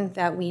important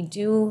that we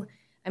do,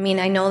 I mean,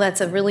 I know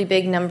that's a really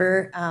big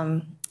number,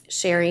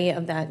 Sherry,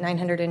 of that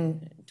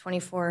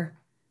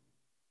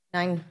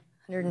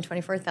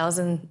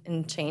 924,000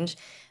 and change.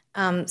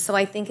 So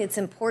I think it's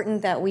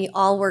important that we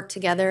all work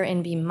together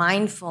and be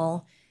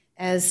mindful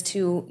as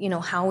to,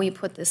 how we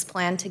put this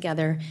plan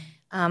together.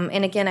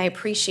 And again, I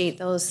appreciate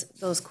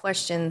those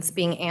questions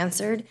being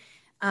answered.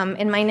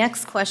 And my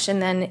next question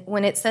then,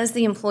 when it says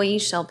the employee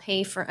shall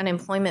pay for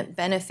unemployment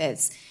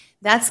benefits,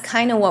 that's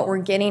kind of what we're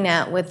getting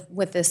at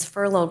with this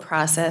furlough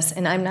process.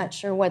 And I'm not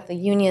sure what the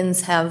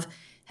unions have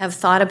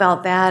thought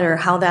about that or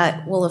how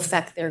that will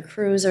affect their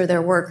crews or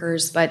their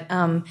workers, but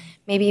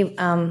maybe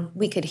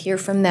we could hear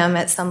from them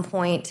at some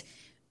point,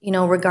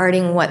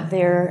 regarding what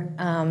their,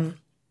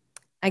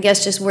 I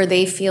guess just where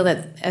they feel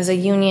that as a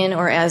union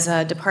or as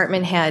a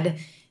department head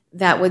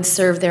that would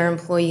serve their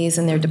employees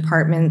and their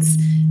departments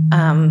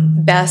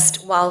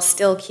best while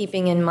still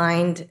keeping in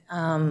mind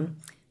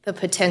the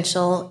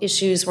potential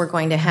issues we're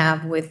going to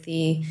have with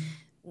the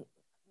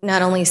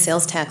not only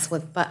sales tax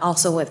but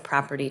also with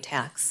property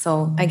tax.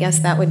 So I guess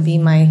that would be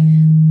my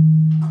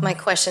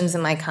questions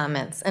and my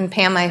comments. And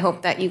Pam, I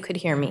hope that you could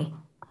hear me.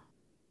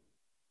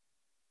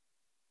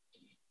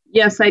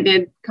 Yes, I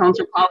did,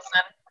 Councilor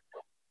Paulson.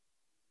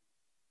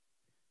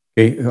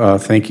 Okay,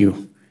 thank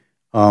you.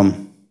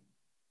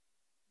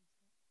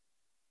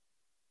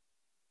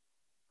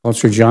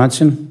 Councilor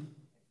Johnson?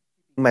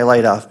 My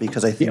light off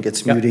because I think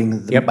it's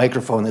muting the Yep.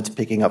 microphone that's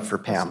picking up for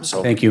Pam.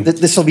 So Thank you.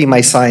 This will be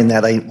my sign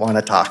that I want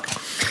to talk.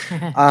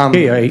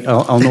 Okay,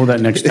 I'll know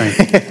that next time.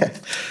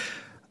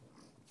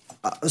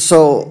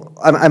 So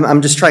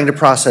I'm just trying to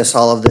process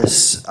all of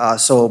this.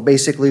 So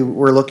basically,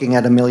 we're looking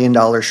at $1 million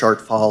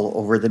shortfall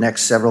over the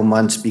next several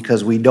months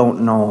because we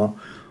don't know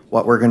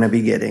what we're going to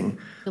be getting.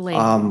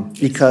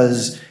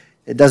 Because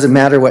it doesn't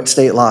matter what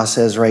state law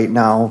says right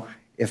now.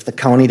 If the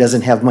county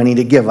doesn't have money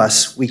to give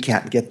us, we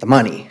can't get the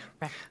money.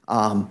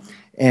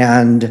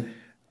 And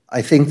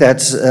I think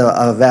that's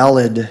a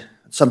valid,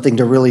 something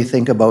to really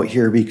think about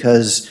here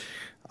because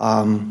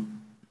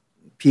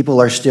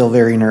people are still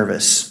very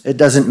nervous. It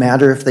doesn't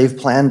matter if they've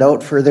planned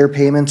out for their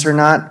payments or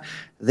not,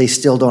 they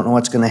still don't know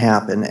what's going to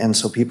happen. And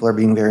so people are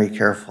being very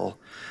careful.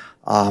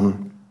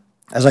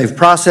 As I've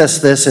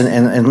processed this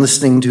and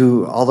listening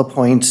to all the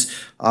points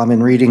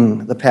and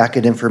reading the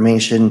packet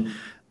information,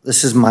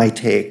 this is my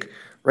take.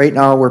 Right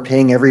now, we're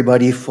paying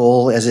everybody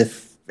full as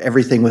if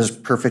everything was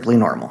perfectly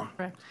normal.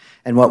 Right.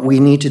 And what we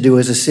need to do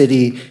as a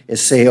city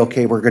is say,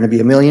 okay, we're going to be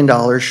 $1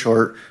 million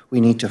short. We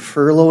need to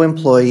furlough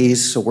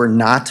employees so we're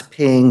not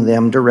paying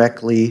them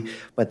directly,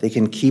 but they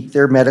can keep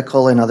their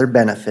medical and other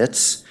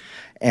benefits.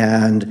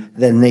 And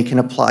then they can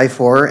apply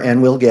for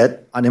and will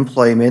get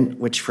unemployment,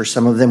 which for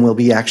some of them will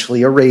be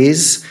actually a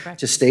raise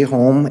to stay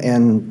home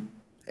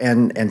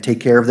and take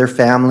care of their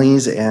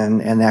families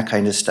and that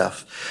kind of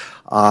stuff.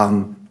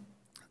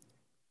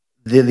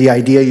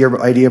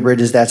 Your idea,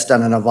 Britt, is that's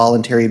done on a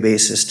voluntary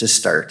basis to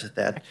start.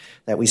 That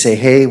we say,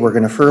 hey, we're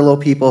going to furlough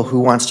people. Who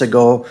wants to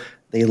go?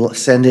 They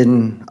send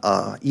in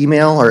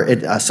email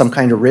or some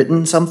kind of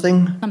written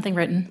something. Something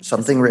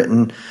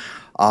written.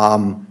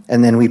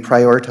 And then we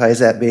prioritize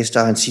that based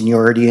on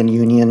seniority and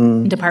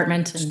union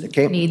Department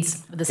and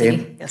needs of the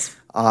city. Yes.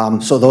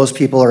 So those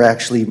people are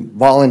actually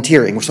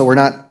volunteering. So we're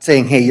not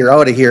saying, hey, you're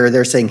out of here.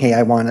 They're saying, hey,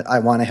 I want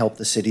to help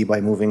the city by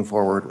moving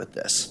forward with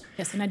this.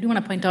 Yes, and I do want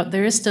to point out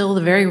there is still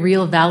the very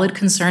real valid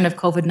concern of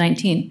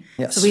COVID-19.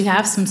 Yes. So we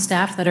have some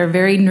staff that are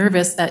very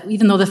nervous that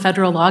even though the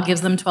federal law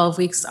gives them 12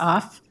 weeks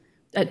off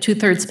at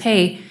 2/3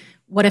 pay,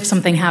 what if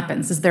something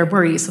happens is their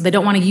worry. So they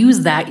don't want to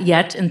use that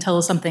yet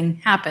until something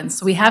happens.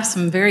 So we have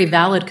some very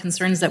valid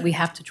concerns that we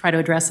have to try to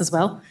address as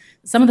well.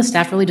 Some of the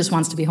staff really just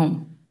wants to be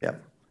home. Yeah.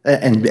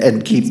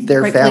 And keep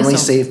their family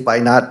safe by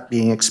not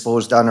being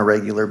exposed on a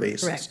regular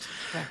basis.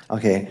 Correct.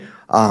 Okay.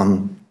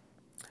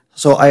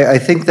 So I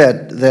think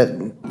that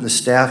the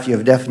staff, you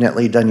have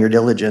definitely done your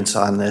diligence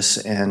on this,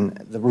 and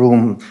the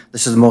room,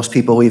 this is the most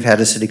people we've had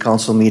a city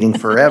council meeting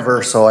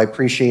forever, so I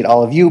appreciate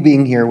all of you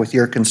being here with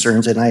your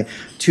concerns, and I,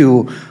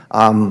 too,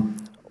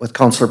 with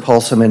Councilor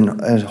Paulson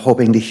and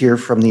hoping to hear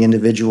from the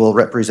individual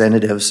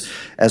representatives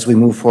as we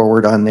move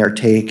forward on their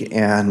take,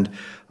 and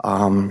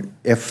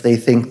if they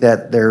think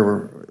that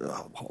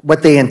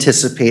what they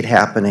anticipate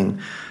happening.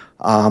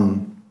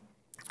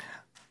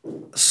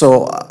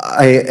 So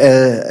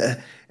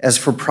as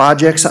for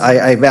projects,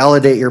 I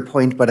validate your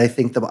point, but I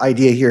think the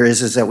idea here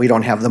is that we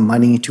don't have the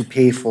money to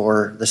pay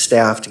for the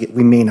staff.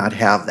 We may not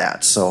have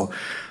that. So,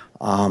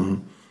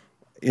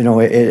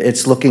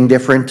 it's looking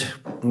different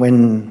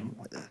when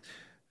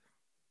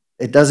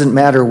it doesn't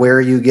matter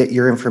where you get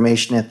your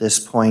information at this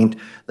point.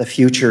 The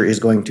future is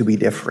going to be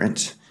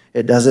different.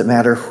 It doesn't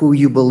matter who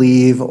you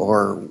believe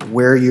or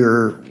where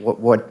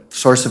what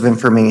source of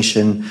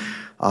information.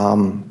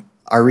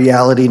 Our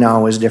reality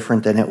now is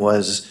different than it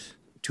was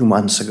 2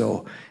 months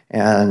ago.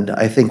 And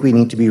I think we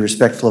need to be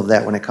respectful of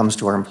that when it comes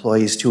to our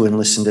employees too and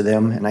listen to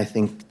them. And I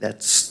think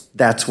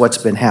that's what's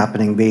been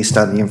happening based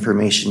on the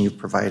information you've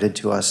provided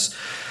to us.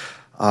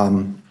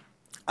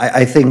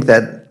 I think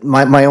that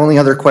my only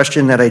other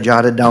question that I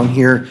jotted down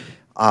here,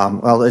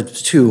 well,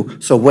 it's two.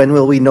 So when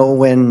will we know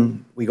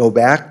when we go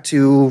back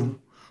to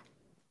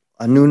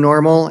a new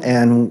normal?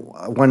 And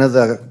one of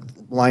the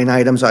line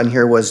items on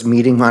here was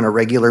meeting on a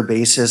regular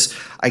basis.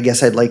 I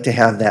guess I'd like to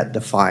have that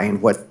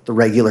defined, what the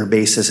regular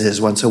basis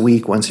is, once a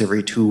week, once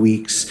every 2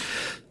 weeks,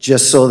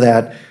 just so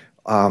that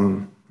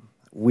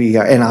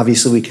and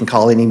obviously we can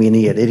call any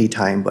meeting at any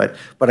time, but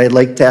I'd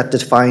like that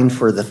defined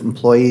for the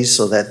employees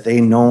so that they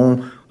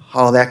know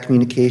how that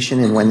communication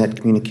and when that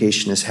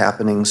communication is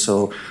happening,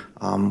 so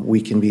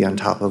we can be on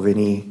top of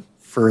any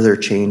further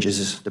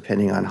changes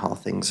depending on how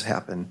things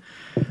happen.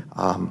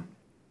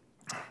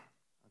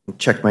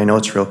 Check my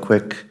notes real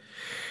quick.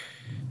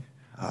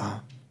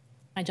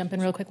 I jump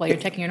in real quick while you're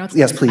checking your notes?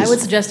 Yes, please. I would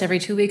suggest every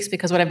 2 weeks,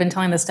 because what I've been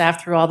telling the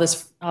staff through all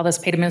this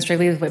paid administrative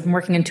leave, we've been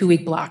working in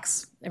 2-week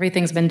blocks.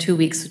 Everything's been 2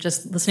 weeks.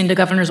 Just listening to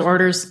governor's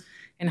orders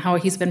and how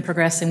he's been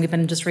progressing, we've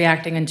been just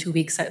reacting in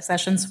 2-week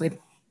sessions. We'd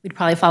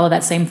probably follow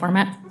that same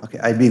format. Okay,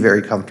 I'd be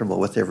very comfortable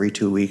with every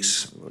 2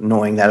 weeks,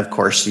 knowing that, of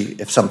course,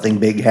 if something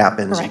big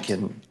happens, Correct.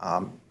 you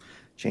can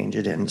change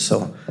it in.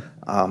 So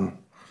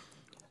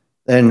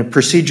then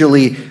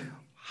procedurally,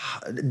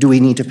 do we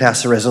need to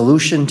pass a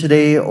resolution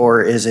today,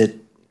 or is it,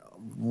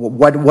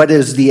 what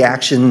is the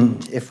action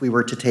if we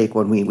were to take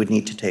one we would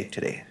need to take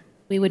today?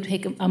 We would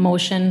take a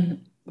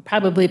motion,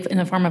 probably in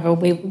the form of a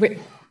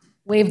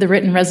waive the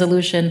written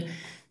resolution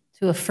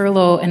to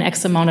furlough an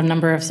X amount of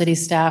number of city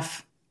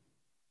staff.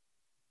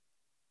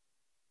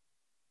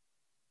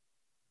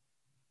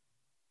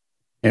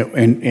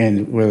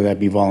 And whether that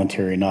be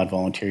voluntary or not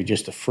voluntary,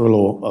 just a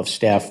furlough of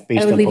staff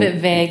based on. I would leave it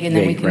vague, and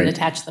then we can right.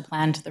 attach the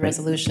plan to the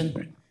resolution.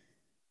 Right.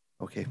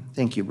 Okay,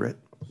 thank you, Britt.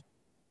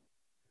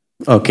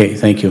 Okay,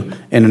 thank you.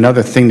 And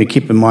another thing to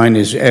keep in mind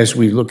is, as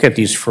we look at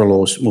these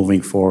furloughs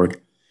moving forward,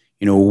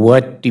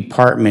 what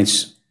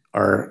departments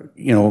are,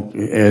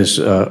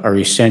 are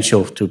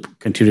essential to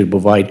continue to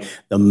provide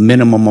the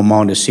minimum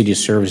amount of city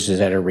services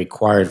that are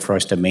required for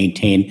us to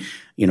maintain,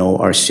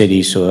 our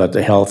city, so that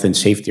the health and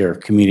safety of our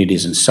community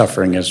isn't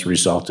suffering as a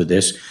result of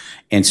this.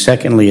 And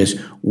secondly is,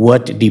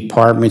 what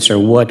departments or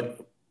what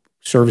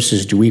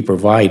services do we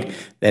provide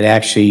that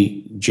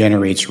actually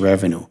generates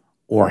revenue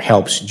or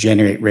helps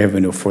generate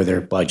revenue for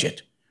their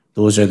budget?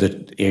 Those are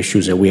the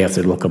issues that we have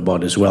to look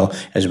about as well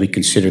as we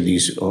consider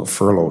these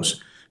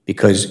furloughs.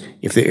 Because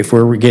if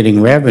we're getting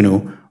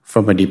revenue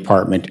from a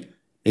department,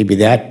 maybe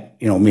that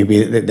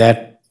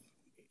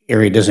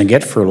area doesn't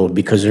get furloughed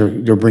because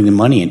they're bringing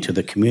money into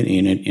the community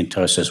and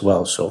into us as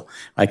well. So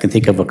I can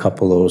think of a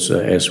couple of those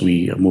as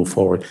we move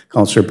forward.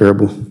 Councilor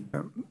Baraboo.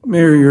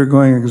 Mayor, you're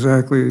going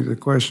exactly the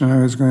question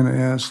I was going to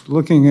ask.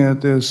 Looking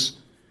at this,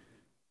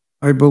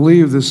 I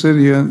believe the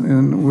city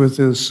and with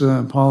this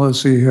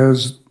policy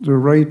has the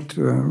right,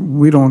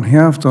 we don't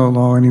have to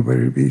allow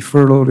anybody to be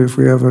furloughed if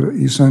we have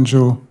an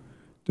essential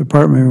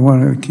department. We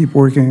want to keep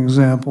working,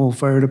 example,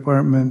 fire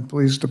department,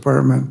 police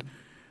department.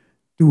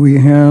 Do we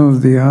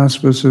have the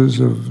auspices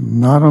of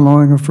not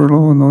allowing a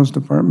furlough in those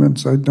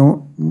departments? It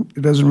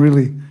doesn't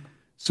really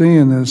say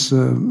in this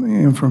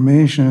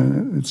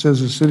information. It says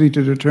the city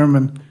to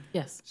determine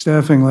Yes.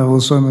 staffing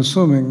levels, so I'm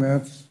assuming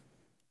that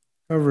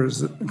covers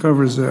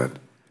that.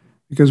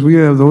 Because we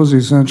have those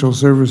essential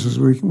services,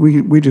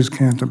 we just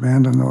can't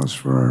abandon those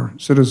for our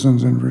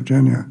citizens in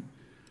Virginia.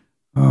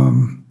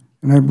 And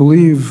I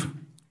believe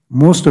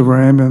most of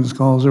our ambulance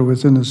calls are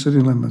within the city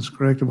limits,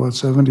 correct? About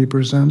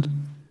 70%?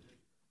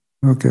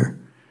 Okay.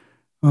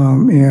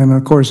 And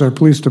of course, our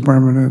police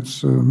department,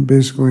 it's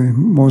basically,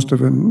 most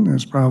of it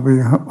is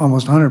probably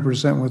almost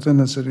 100% within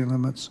the city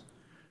limits.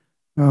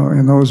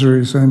 And those are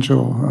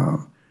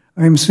essential.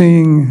 I'm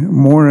seeing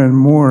more and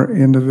more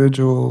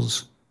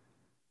individuals,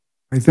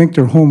 I think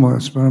they're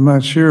homeless, but I'm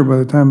not sure. By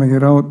the time I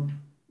get out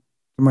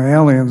to my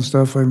alley and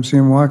stuff, I'm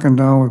seeing them walking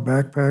down with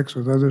backpacks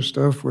with other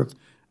stuff. With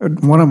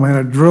one of them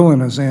had a drill in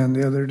his hand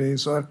the other day,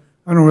 so I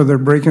don't know whether they're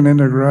breaking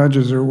into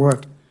garages or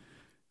what.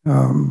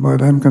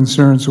 But I'm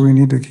concerned, so we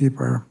need to keep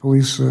our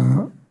police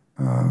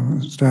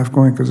staff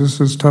going, because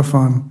this is tough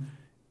on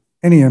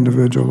any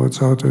individual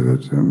that's out there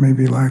that may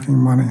be lacking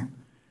money.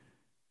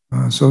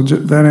 So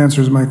that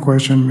answers my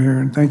question, Mayor,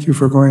 and thank you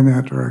for going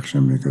that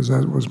direction, because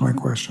that was my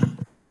question.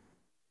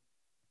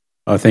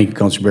 Thank you,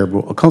 Councilor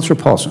Baraboo. Councilor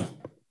Paulson.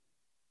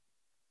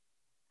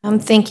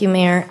 Thank you,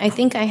 Mayor. I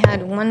think I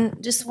had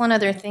just one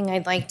other thing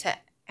I'd like to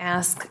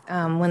ask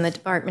when the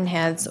department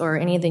heads or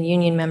any of the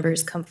union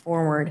members come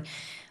forward.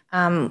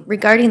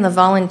 Regarding the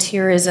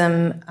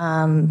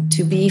volunteerism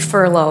to be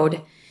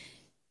furloughed,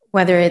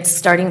 whether it's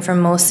starting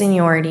from most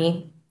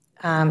seniority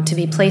to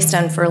be placed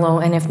on furlough,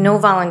 and if no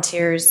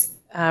volunteers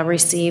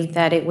received,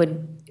 that it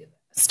would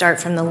start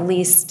from the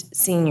least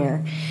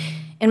senior.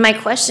 And my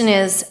question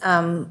is,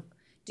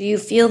 do you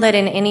feel that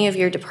in any of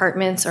your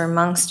departments or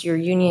amongst your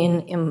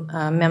union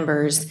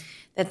members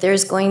that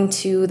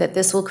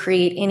this will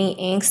create any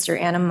angst or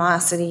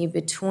animosity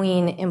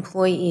between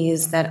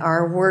employees that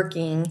are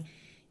working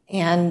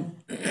and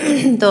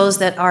those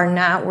that are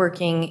not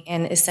working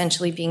and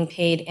essentially being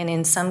paid, and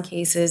in some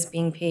cases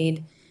being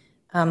paid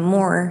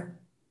more?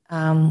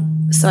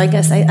 So I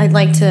guess I'd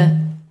like to,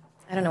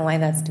 I don't know why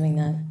that's doing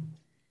that.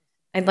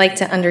 I'd like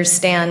to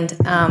understand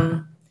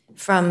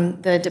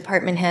from the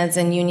department heads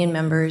and union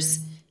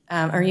members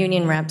or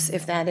union reps,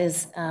 if that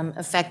is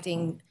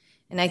affecting.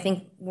 And I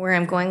think where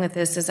I'm going with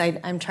this is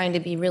I'm trying to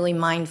be really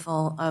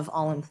mindful of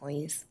all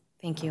employees.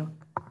 Thank you.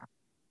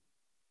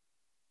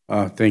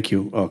 Thank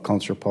you,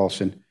 Councilor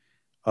Paulson.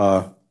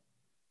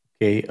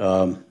 Okay.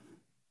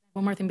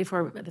 One more thing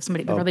before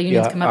the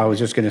unions come up. I was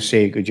just going to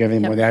say, could you have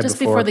any more of that just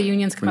before the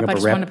unions come up, I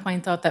just want to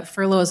point out that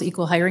furlough is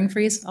equal hiring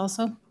freeze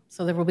also.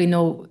 So there will be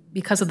no,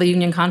 because of the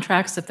union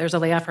contracts, if there's a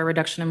layoff or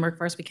reduction in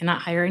workforce, we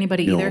cannot hire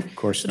anybody either. Of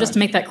course so just to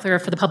make that clear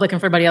for the public and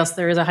for everybody else,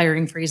 there is a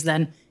hiring freeze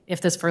then if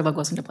this furlough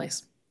goes into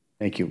place.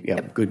 Thank you. Yeah,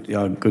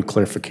 good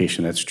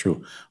clarification. That's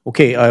true.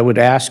 Okay, I would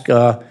ask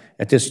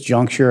at this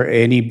juncture,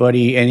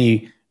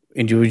 any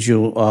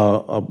individual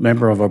a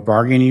member of a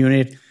bargaining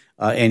unit,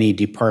 any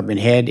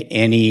department head,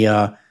 any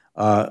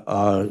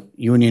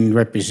union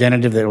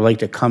representative that would like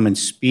to come and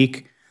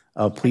speak,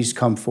 please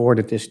come forward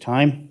at this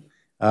time.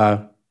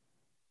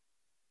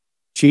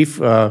 Chief,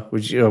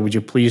 would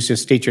you please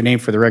just state your name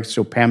for the record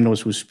so Pam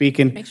knows who's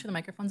speaking? Make sure the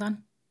microphone's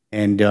on.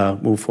 And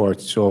move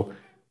forward. So,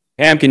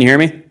 Pam, can you hear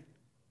me?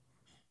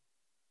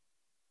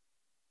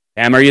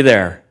 Pam, are you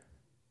there?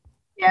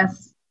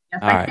 Yes,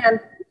 I can.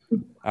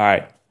 All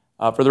right.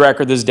 For the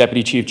record, this is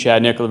Deputy Chief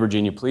Chad Nicola,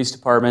 Virginia Police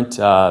Department.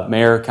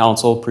 Mayor,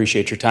 Council,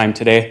 appreciate your time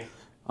today.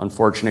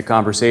 Unfortunate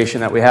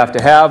conversation that we have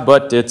to have,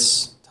 but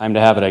it's time to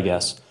have it, I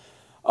guess.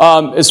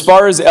 As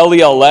far as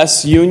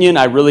LELS union,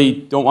 I really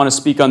don't want to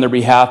speak on their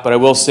behalf, but I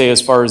will say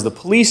as far as the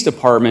police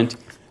department,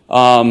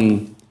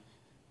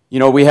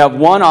 we have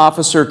one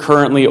officer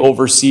currently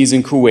overseas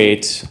in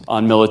Kuwait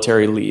on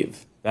military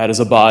leave. That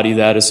is a body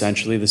that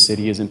essentially the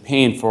city isn't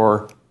paying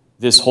for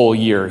this whole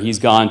year. He's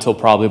gone till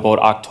probably about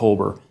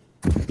October.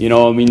 We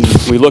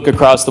look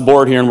across the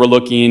board here and we're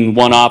looking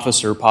one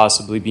officer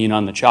possibly being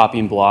on the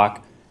chopping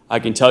block. I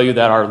can tell you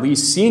that our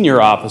least senior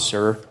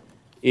officer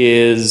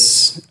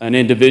is an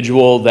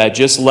individual that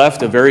just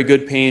left a very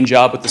good paying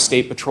job with the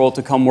State Patrol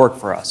to come work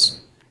for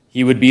us.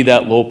 He would be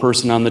that low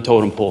person on the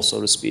totem pole, so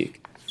to speak.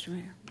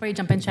 Before you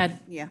jump in, Chad,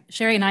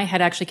 Sherry and I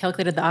had actually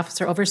calculated the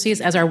officer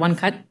overseas as our one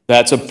cut.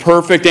 That's a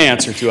perfect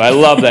answer, too. I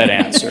love that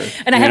answer.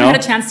 And I haven't had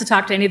a chance to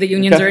talk to any of the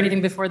unions or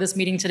anything before this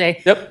meeting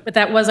today. Yep. But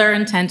that was our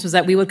intent, was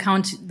that we would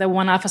count the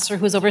one officer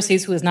who is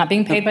overseas, who is not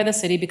being paid by the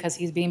city because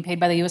he's being paid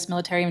by the U.S.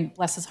 military, and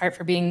bless his heart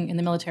for being in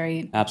the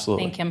military.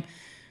 Absolutely. Thank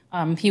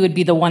him. He would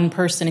be the one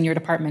person in your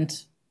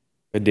department.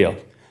 Good deal.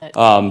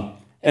 And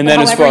then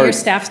however, your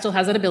staff still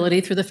has that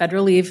ability through the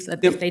federal leave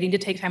that if they need to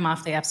take time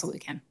off, they absolutely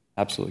can.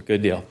 Absolutely.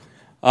 Good deal.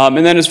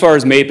 And then as far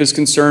as MAPE is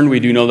concerned, we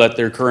do know that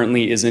there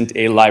currently isn't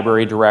a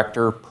library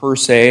director per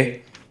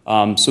se.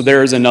 So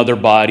there is another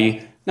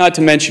body. Not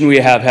to mention we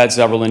have had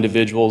several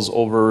individuals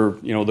over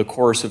the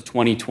course of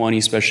 2020,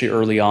 especially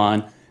early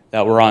on,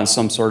 that were on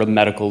some sort of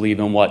medical leave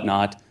and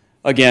whatnot.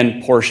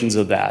 Again, portions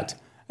of that.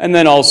 And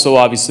then also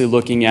obviously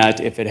looking at,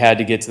 if it had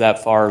to get to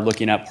that far,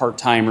 looking at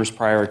part-timers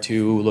prior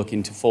to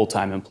looking to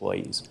full-time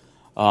employees.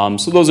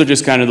 So those are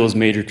just kind of those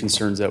major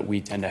concerns that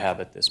we tend to have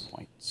at this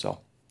point. So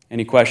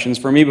any questions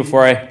for me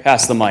before I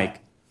pass the mic?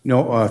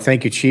 No,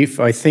 thank you, Chief.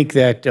 I think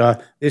that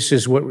this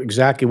is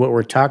exactly what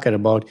we're talking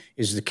about,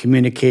 is the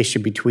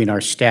communication between our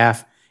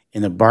staff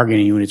and the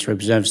bargaining units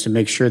representatives to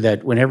make sure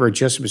that whenever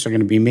adjustments are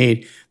going to be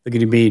made, they're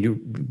going to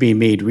be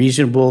made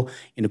reasonable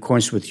in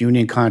accordance with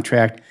union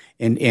contract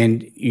and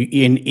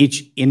in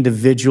each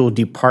individual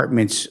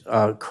department's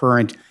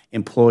current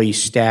employee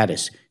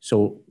status.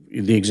 So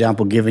the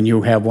example given,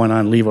 you have one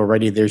on leave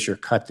already, there's your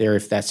cut there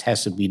if that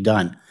has to be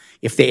done.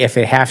 If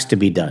it has to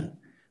be done,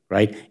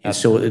 right? And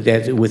so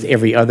that with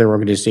every other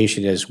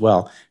organization as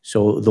well.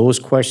 So those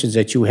questions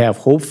that you have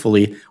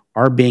hopefully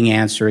are being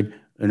answered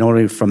not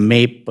only from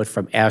MAPE, but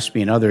from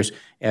AFSCME and others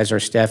as our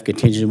staff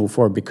continues to move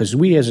forward. Because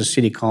we as a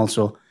city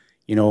council,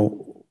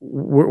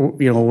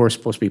 we're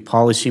supposed to be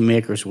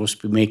policymakers, we're supposed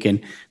to be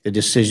making the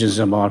decisions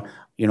about,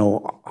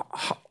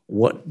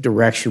 what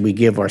direction we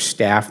give our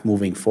staff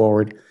moving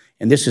forward.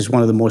 And this is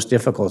one of the most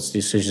difficult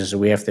decisions that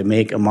we have to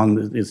make among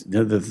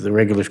the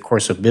regular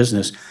course of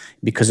business,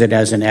 because it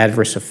has an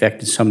adverse effect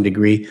to some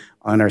degree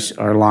on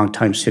our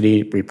longtime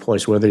city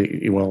employees,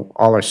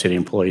 all our city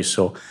employees.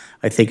 So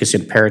I think it's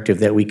imperative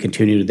that we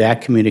continue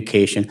that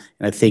communication.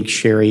 And I think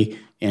Sherry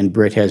and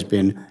Britt has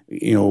been,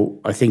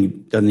 I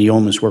think done the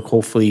yeoman's work.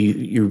 Hopefully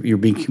you're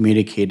being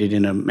communicated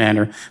in a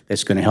manner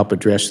that's going to help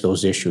address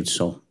those issues.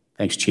 So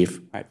thanks, Chief.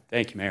 All right.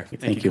 Thank you, Mayor.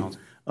 Thank you.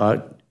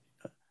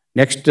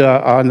 Next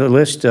on the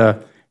list,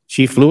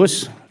 Chief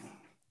Lewis.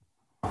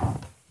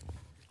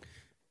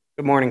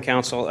 Good morning,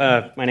 Council.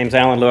 My name is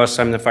Alan Lewis.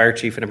 I'm the Fire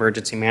Chief and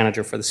Emergency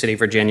Manager for the City of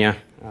Virginia.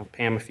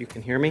 Pam, if you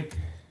can hear me.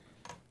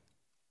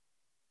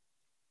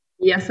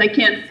 Yes, I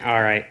can.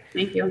 All right.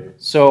 Thank you.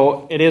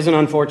 So it is an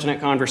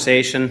unfortunate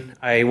conversation.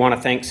 I want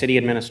to thank City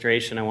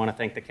Administration. I want to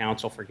thank the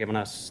Council for giving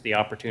us the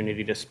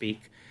opportunity to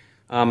speak.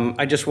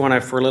 I just want to,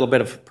 for a little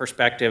bit of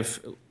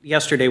perspective,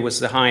 yesterday was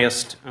the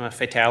highest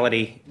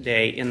fatality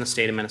day in the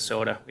state of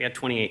Minnesota. We had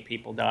 28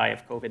 people die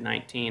of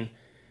COVID-19.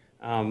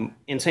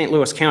 In St.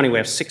 Louis County, we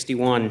have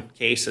 61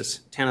 cases.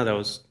 10 of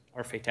those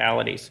are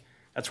fatalities.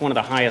 That's one of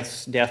the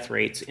highest death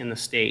rates in the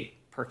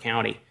state per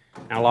county.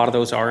 Now, a lot of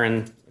those are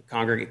in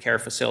congregate care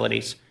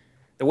facilities.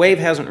 The wave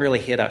hasn't really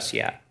hit us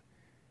yet.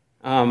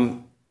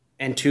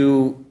 And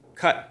to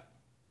cut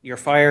your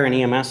fire and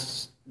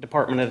EMS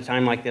department at a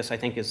time like this, I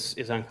think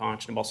is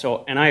unconscionable.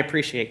 So, and I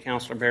appreciate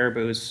Councillor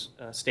Baraboo's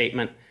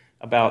statement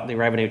about the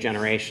revenue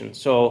generation.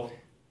 So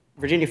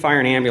Virginia Fire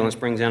and Ambulance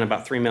brings in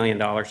about $3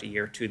 million a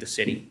year to the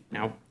city.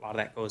 Now, a lot of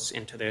that goes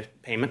into the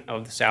payment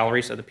of the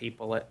salaries of the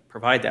people that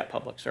provide that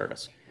public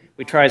service.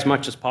 We try as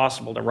much as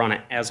possible to run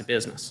it as a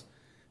business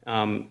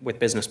with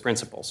business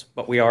principles,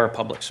 but we are a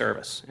public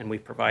service, and we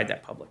provide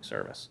that public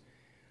service.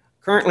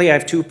 Currently, I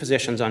have 2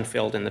 positions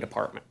unfilled in the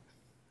department.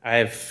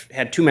 I've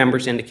had 2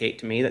 members indicate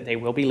to me that they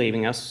will be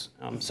leaving us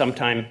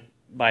sometime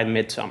by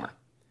midsummer.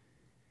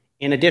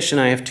 In addition,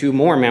 I have 2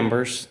 more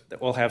members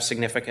that will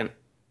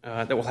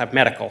have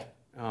medical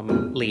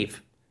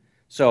leave.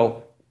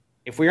 So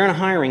if we're in a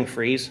hiring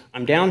freeze,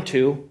 I'm down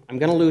 2, I'm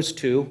going to lose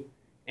 2,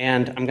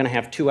 and I'm going to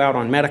have 2 out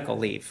on medical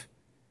leave.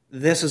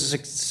 This is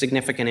a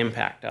significant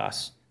impact to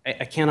us.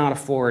 I cannot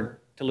afford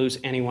to lose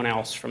anyone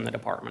else from the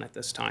department at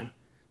this time.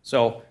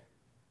 So,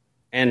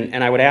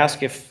 and I would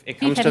ask if it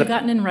comes Chief, to have you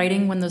gotten in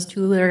writing when those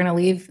 2 are going to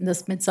leave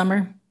this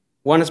midsummer?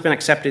 One has been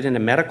accepted into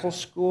medical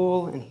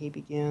school, and he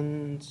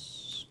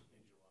begins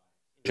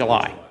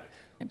July.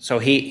 So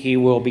he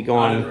will be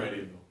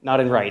gone, not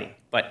in writing,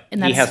 but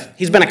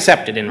he's been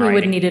accepted in writing.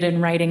 We would need it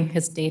in writing,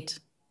 his date.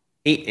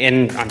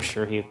 And I'm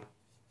sure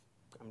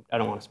I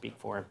don't want to speak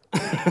for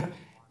him.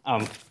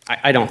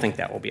 I don't think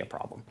that will be a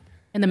problem.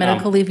 And the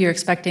medical leave you're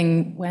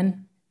expecting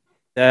when?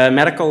 The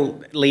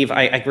medical leave,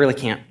 I really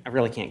can't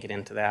get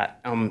into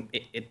that.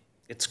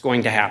 It's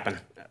going to happen.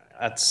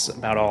 That's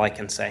about all I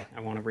can say.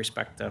 I want to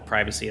respect the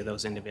privacy of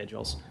those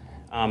individuals.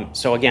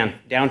 So again,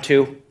 down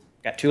 2,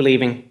 got 2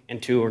 leaving, and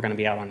 2 are going to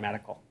be out on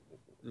medical.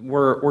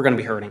 We're going to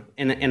be hurting.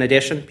 In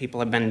addition, people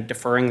have been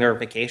deferring their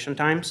vacation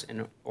times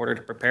in order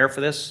to prepare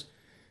for this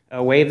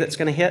wave that's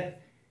going to hit.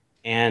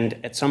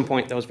 And at some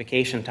point, those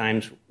vacation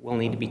times will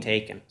need to be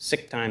taken.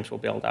 Sick times will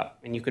build up.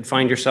 And you could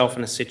find yourself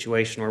in a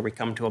situation where we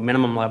come to a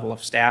minimum level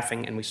of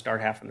staffing and we start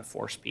having to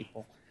force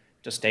people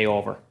to stay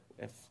over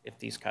if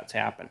these cuts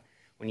happen.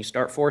 When you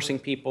start forcing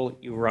people,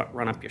 you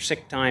run up your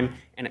sick time,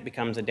 and it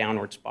becomes a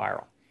downward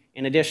spiral.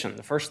 In addition,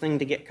 the first thing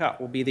to get cut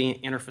will be the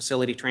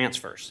interfacility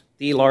transfers,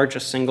 the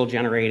largest single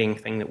generating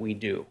thing that we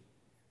do.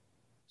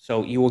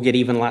 So you will get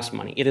even less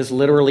money. It is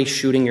literally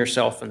shooting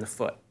yourself in the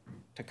foot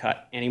to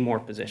cut any more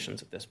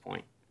positions at this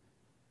point.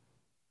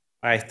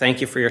 I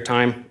thank you for your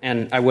time,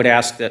 and I would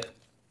ask that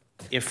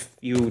if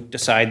you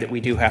decide that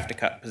we do have to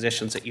cut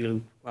positions, that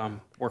you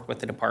work with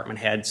the department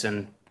heads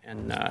and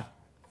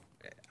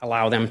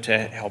allow them to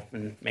help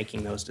in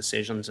making those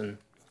decisions. And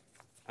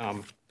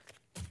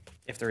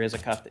if there is a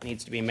cut that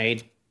needs to be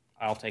made,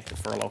 I'll take the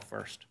furlough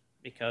first,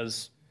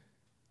 because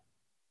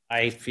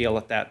I feel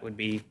that would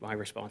be my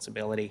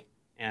responsibility.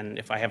 And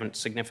if I haven't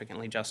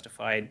significantly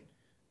justified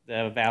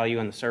the value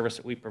and the service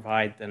that we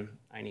provide, then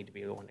I need to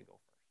be the one to go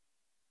first.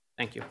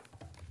 Thank you.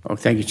 Oh,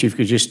 thank you, Chief.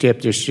 Could you stay up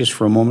just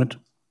for a moment?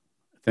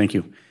 Thank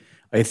you.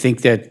 I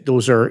think that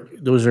those are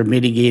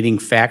mitigating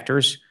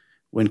factors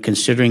when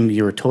considering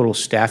your total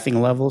staffing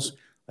levels.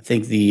 I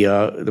think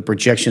the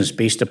projection is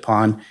based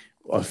upon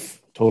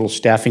total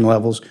staffing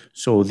levels.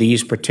 So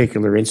these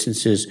particular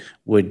instances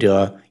would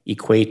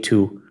equate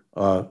to,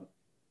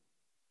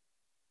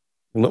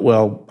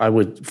 well, I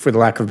would, for the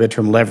lack of a better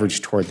term,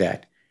 leverage toward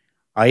that.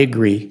 I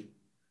agree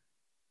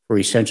for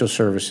essential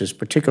services,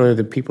 particularly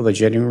the people that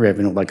generate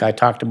revenue, like I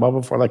talked about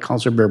before, like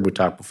Councilor Baraboo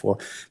talked before,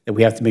 that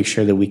we have to make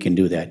sure that we can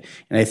do that.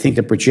 And I think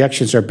the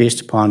projections are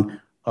based upon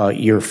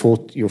your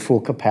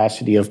full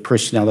capacity of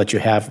personnel that you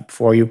have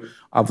for you.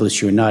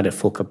 Obviously, you're not at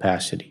full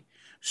capacity.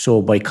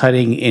 So by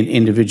cutting in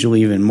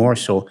individually even more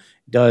so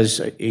does,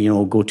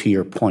 go to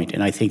your point.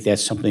 And I think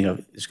that's something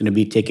that's going to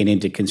be taken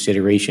into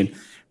consideration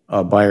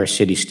by our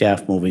city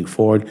staff moving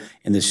forward.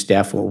 And the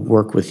staff will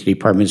work with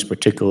departments,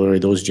 particularly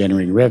those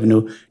generating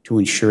revenue, to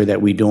ensure that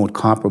we don't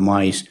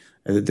compromise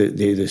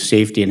the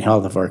safety and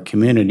health of our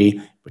community,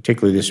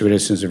 particularly the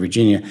citizens of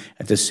Virginia,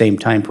 at the same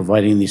time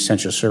providing the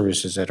essential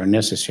services that are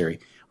necessary.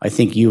 I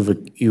think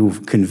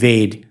you've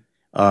conveyed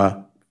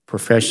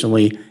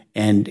professionally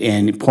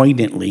and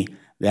poignantly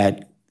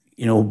that,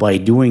 by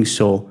doing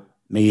so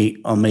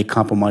may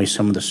compromise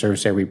some of the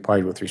service that we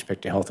provide with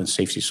respect to health and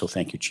safety. So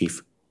thank you,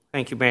 Chief.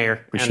 Thank you,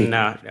 Mayor. And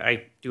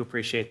I do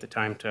appreciate the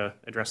time to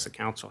address the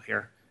council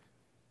here.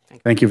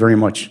 Thank you very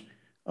much.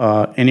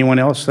 Anyone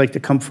else like to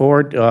come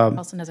forward?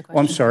 Paulson has a question.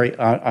 Oh, I'm sorry.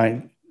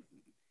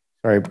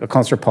 Sorry,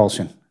 Councilor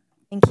Paulson.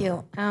 Thank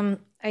you.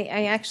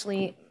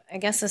 I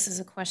guess this is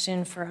a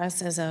question for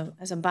us as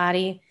a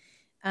body,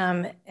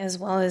 as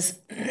well as,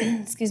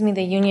 excuse me,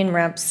 the union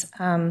reps.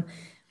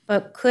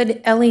 But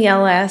could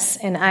LELS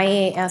and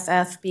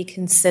IAFF be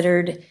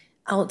considered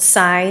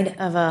outside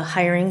of a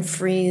hiring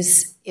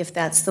freeze if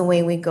that's the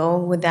way we go?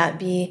 Would that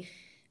be,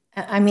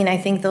 I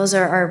think those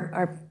are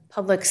our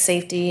public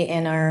safety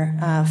and our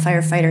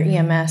firefighter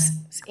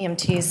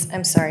EMTs.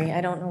 I'm sorry, I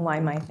don't know why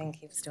my thing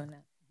keeps doing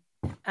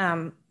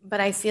that.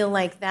 But I feel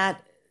like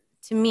that,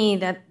 to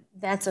me,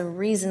 that's a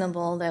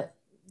reasonable, that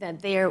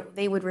that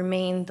they would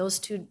remain, those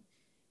two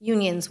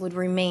unions would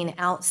remain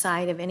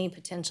outside of any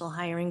potential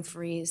hiring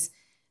freeze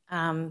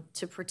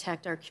to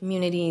protect our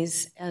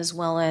communities as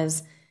well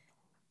as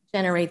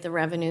generate the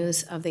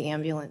revenues of the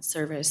ambulance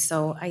service.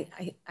 So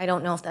I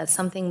don't know if that's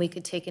something we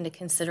could take into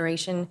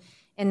consideration,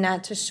 and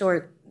not to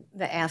short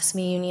the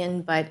AFSCME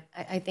union, but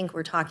I think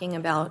we're talking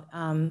about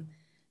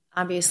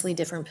obviously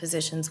different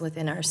positions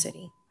within our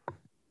city.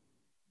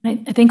 I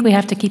think we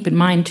have to keep in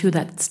mind too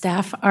that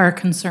staff are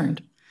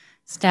concerned.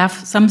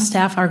 Some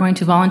staff are going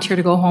to volunteer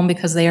to go home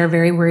because they are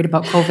very worried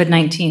about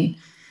COVID-19.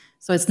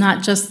 So it's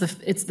not just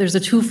there's a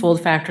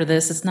twofold factor to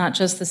this. It's not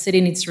just the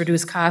city needs to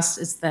reduce costs,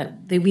 it's that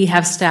we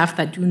have staff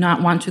that do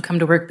not want to come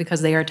to work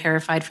because they are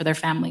terrified for their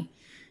family.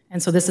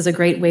 And so this is a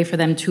great way for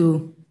them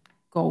to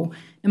go,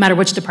 no matter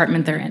which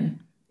department they're in.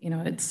 You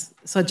know, it's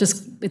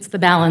the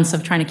balance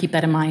of trying to keep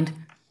that in mind.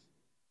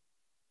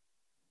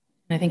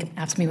 And I think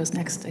AFSCME was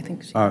next, I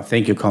think.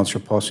 Thank you,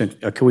 Councilor Paulson.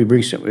 Can we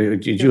bring some,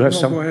 did you have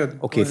some? Go ahead.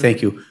 Okay,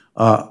 thank you.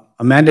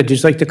 Amanda, would you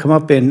like to come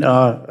up and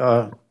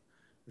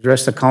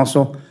address the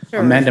council? Sure.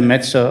 Amanda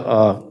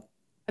Metza.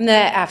 I'm the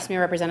AFSCME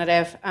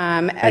representative.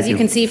 As you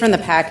can see from the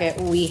packet,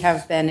 we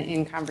have been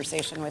in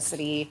conversation with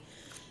city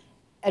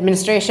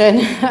administration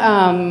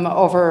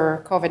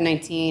over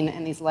COVID-19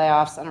 and these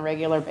layoffs on a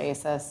regular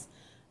basis.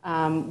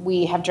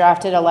 We have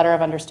drafted a letter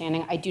of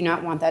understanding. I do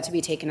not want that to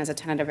be taken as a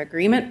tentative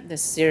agreement.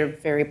 This is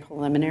very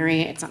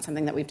preliminary. It's not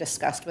something that we've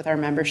discussed with our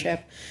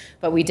membership,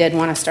 but we did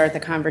want to start the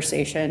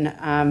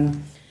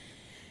conversation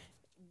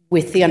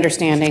with the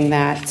understanding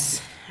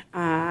that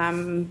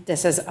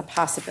this is a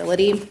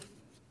possibility.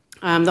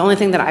 The only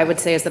thing that I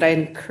would say is that I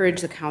encourage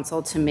the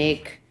council to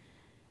make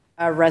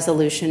a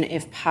resolution,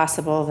 if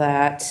possible,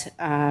 that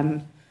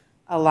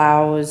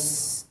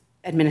allows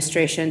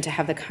administration to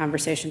have the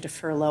conversation to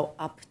furlough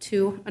up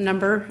to a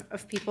number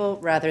of people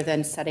rather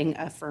than setting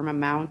a firm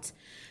amount.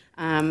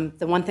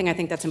 The one thing I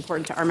think that's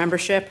important to our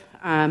membership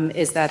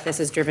is that this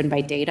is driven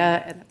by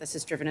data, and that this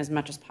is driven as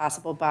much as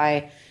possible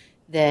by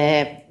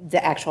the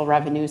actual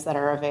revenues that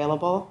are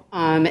available.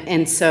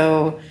 And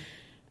so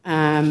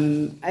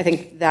I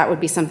think that would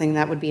be something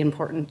that would be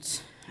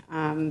important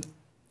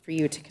for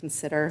you to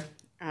consider.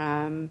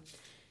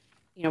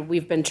 You know,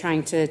 we've been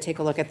trying to take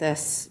a look at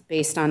this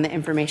based on the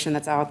information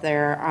that's out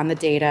there, on the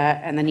data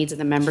and the needs of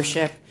the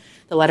membership.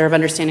 The letter of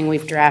understanding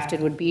we've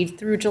drafted would be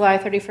through July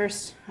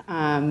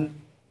 31st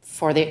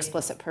for the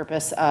explicit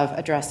purpose of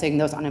addressing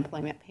those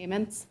unemployment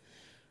payments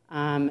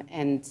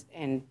and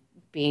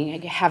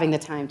having the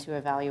time to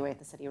evaluate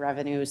the city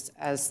revenues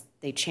as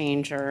they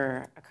change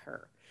or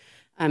occur.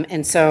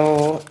 And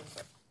so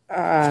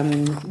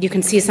you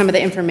can see some of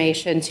the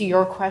information to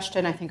your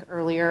question, I think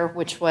earlier,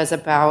 which was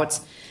about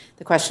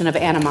the question of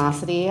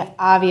animosity.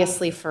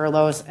 Obviously,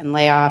 furloughs and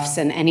layoffs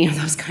and any of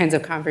those kinds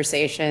of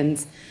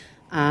conversations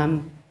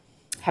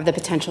have the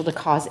potential to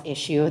cause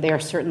issue. They are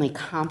certainly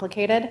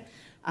complicated.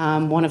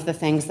 One of the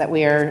things that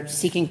we are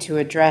seeking to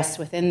address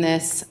within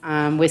this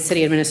with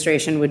city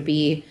administration would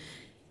be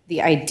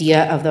the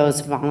idea of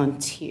those the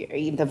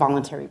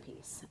voluntary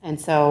piece. And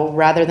so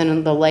rather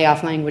than the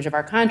layoff language of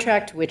our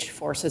contract, which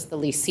forces the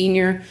least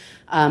senior,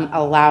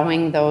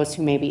 allowing those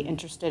who may be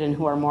interested and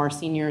who are more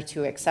senior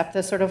to accept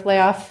this sort of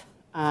layoff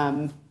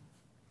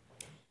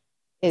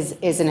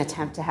is an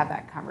attempt to have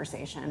that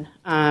conversation.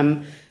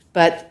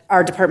 But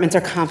our departments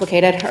are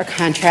complicated. Our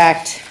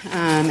contract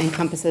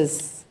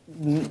encompasses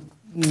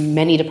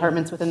many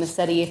departments within the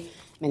city,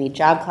 many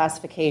job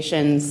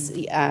classifications,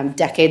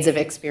 decades of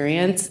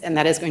experience, and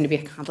that is going to be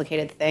a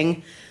complicated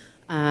thing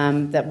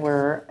that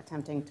we're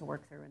attempting to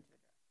work through.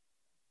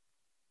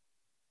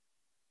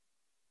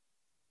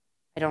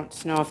 I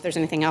don't know if there's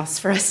anything else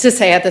for us to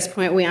say at this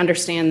point. We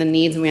understand the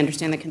needs and we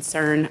understand the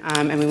concern,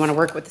 and we want to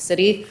work with the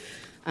city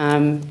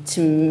to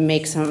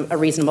make a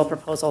reasonable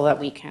proposal that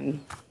we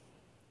can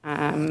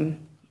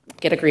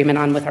get agreement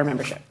on with our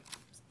membership.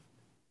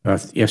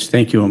 Yes,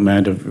 thank you,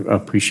 Amanda. I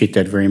appreciate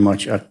that very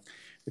much.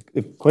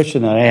 The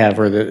question that I have,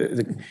 or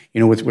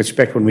with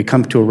respect, when we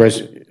come to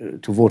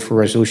vote for a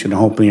resolution,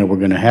 hoping we're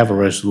going to have a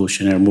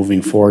resolution and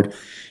moving forward,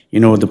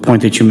 the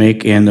point that you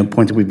make and the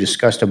point that we've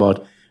discussed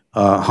about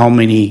how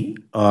many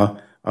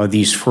of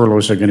these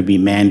furloughs are going to be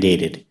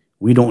mandated.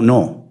 We don't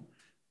know.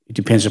 It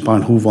depends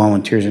upon who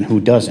volunteers and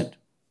who doesn't.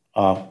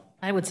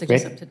 I would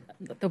suggest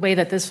the way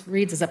that this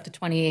reads is up to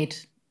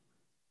 28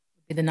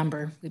 would be the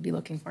number we'd be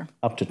looking for.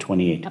 Up to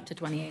 28. Up to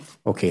 28.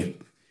 Okay.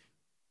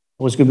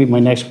 That was going to be my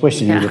next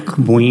question. Yeah.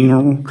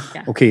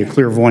 Yeah. Okay, you're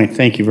clairvoyant.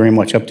 Thank you very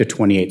much. Up to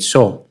 28.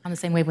 So. On the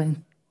same wavelength.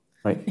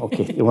 Right.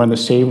 Okay. They were on the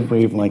same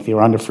wavelength. They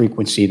were on the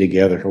frequency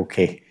together.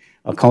 Okay.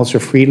 Councilor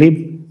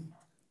Friedlieb?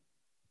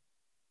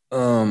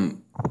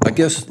 I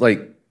guess,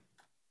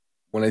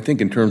 when I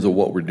think in terms of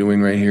what we're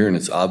doing right here, and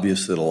it's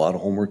obvious that a lot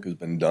of homework has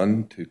been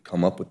done to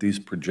come up with these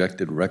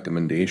projected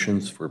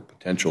recommendations for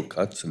potential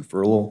cuts and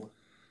furlough.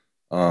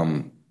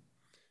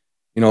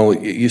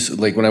 It used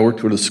to, when I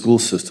worked with the school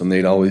system,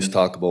 they'd always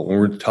talk about, when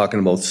we're talking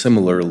about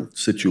similar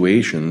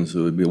situations,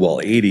 it would be,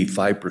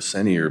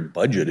 85% of your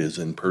budget is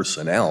in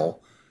personnel.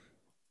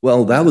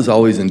 Well, that was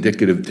always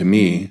indicative to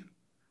me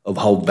of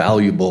how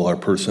valuable our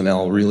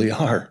personnel really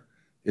are.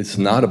 It's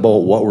not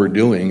about what we're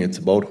doing, it's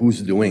about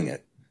who's doing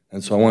it.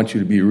 And so I want you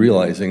to be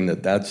realizing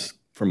that that's,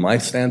 from my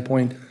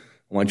standpoint,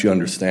 I want you to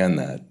understand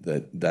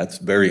that's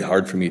very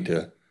hard for me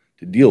to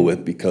deal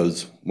with,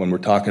 because when we're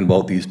talking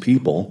about these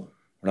people,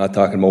 we're not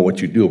talking about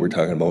what you do, we're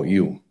talking about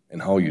you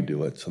and how you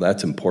do it. So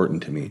that's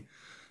important to me.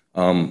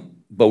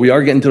 But we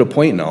are getting to the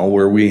point now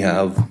where we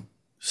have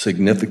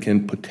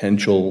significant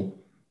potential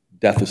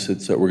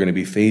deficits that we're going to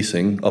be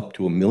facing, up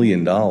to $1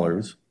 million.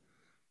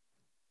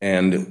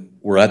 And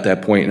we're at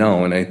that point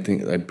now, and I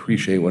think I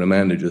appreciate what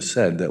Amanda just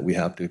said, that we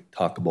have to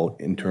talk about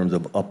in terms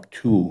of up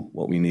to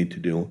what we need to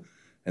do,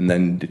 and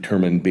then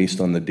determine based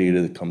on the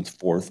data that comes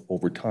forth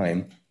over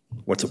time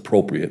what's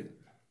appropriate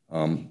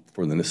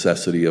for the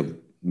necessity of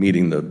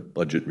meeting the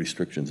budget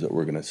restrictions that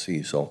we're going to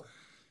see. So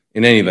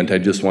in any event, I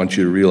just want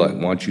you to realize,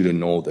 want you to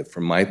know that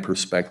from my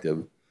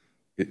perspective,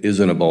 it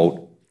isn't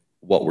about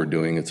what we're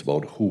doing, it's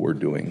about who we're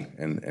doing.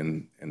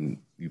 And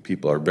you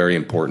people are very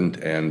important,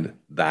 and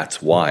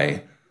that's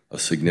why a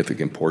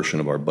significant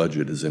portion of our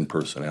budget is in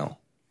personnel.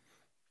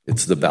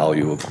 It's the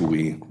value of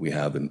who we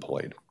have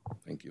employed.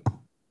 Thank you.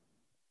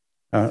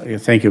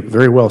 Thank you.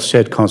 Very well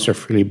said, Councilor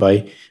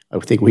Freely. I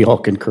think we all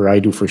concur. I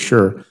do for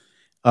sure.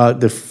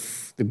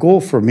 The goal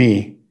for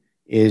me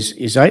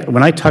is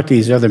when I talk to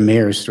these other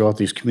mayors throughout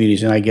these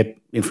communities, and I get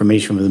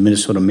information from the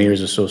Minnesota Mayors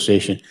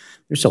Association,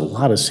 there's a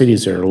lot of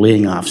cities that are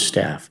laying off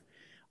staff.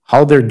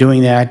 How they're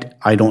doing that,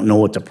 I don't know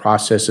what the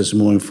process is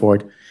moving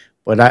forward.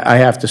 But I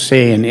have to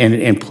say,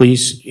 and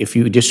please, if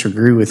you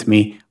disagree with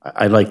me,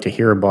 I'd like to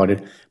hear about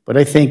it. But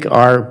I think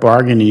our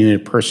bargaining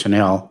unit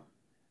personnel,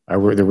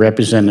 the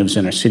representatives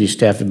and our city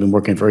staff have been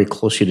working very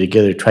closely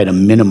together to try to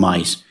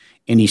minimize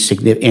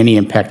any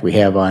impact we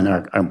have on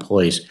our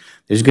employees.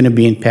 There's going to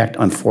be impact,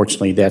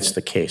 unfortunately, that's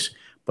the case.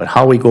 But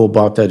how we go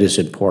about that is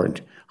important.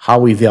 How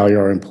we value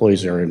our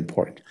employees are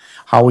important.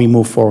 How we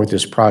move forward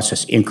this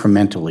process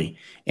incrementally.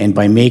 And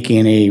by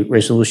making a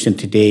resolution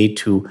today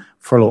to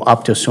furlough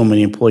up to so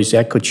many employees,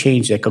 that could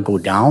change, that could go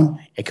down,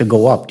 it could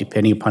go up,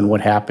 depending upon what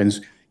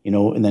happens,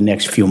 in the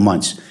next few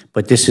months.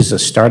 But this is a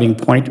starting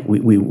point.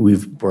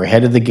 We're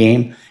ahead of the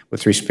game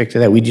with respect to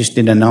that. We just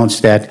didn't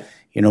announce that,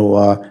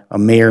 a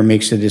mayor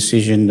makes a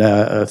decision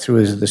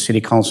through the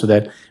city council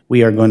that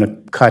we are going to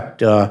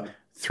cut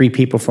 3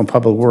 people from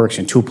Public Works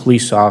and 2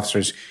 police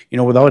officers,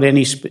 without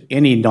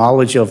any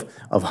knowledge of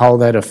how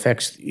that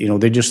affects.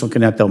 They're just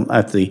looking at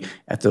the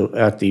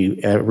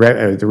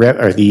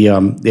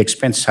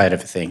expense side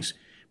of things.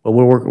 But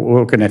we're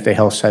working at the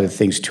health side of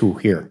things too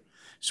here.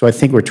 So I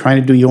think we're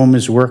trying to do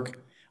yeoman's work.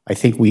 I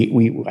think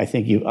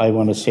I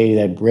want to say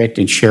that Brett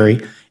and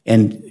Sherry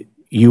and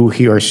you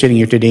here are sitting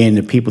here today, and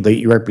the people that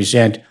you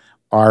represent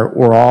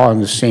we're all on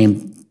the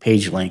same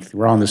page length.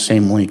 We're on the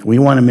same link. We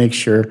want to make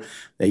sure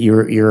that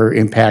your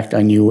impact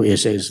on you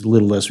is as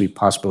little as we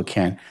possibly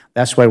can.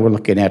 That's why we're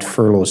looking at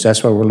furloughs.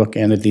 That's why we're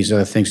looking at these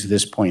other things at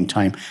this point in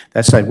time.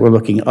 That's why we're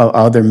looking at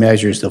other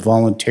measures, the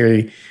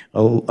voluntary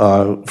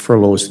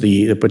furloughs,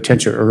 the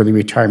potential early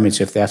retirements,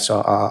 if that's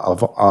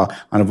on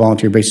a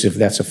voluntary basis, if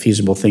that's a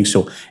feasible thing.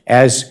 So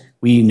as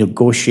we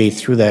negotiate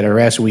through that, or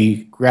as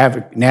we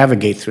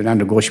navigate through, not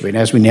negotiate,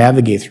 as we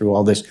navigate through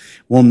all this,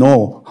 we'll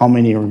know how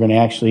many are going to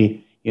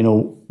actually,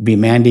 be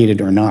mandated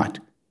or not.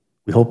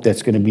 We hope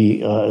that's going to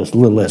be as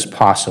little as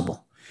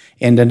possible.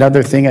 And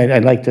another thing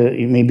I'd like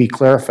to maybe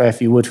clarify,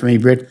 if you would, for me,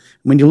 Britt,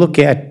 when you look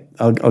at,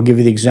 I'll give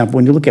you the example,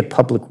 when you look at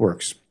Public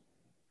Works,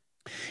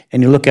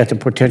 and you look at the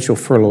potential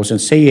furloughs, and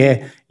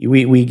say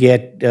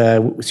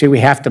say we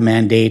have to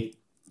mandate,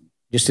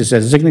 just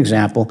as an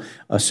example,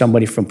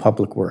 somebody from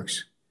Public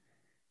Works.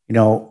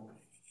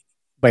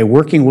 By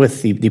working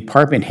with the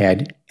department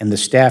head and the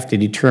staff to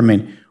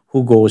determine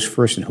who goes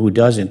first and who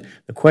doesn't,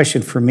 the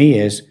question for me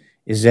is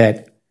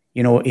that,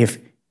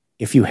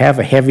 if you have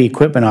a heavy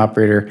equipment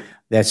operator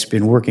that's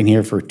been working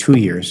here for 2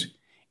 years,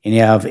 and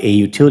you have a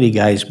utility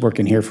guy who's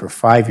working here for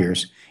 5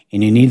 years,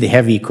 and you need the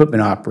heavy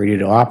equipment operator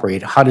to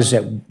operate, how does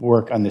that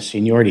work on the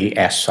seniority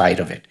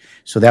side of it?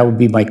 So that would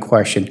be my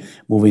question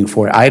moving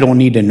forward. I don't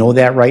need to know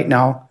that right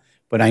now,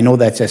 but I know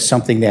that's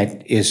something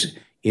that is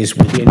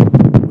within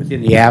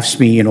the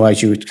AFSCME,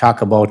 as you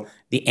talk about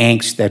the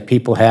angst that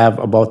people have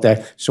about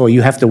that. So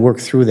you have to work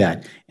through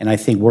that. And I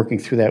think working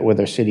through that with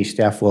our city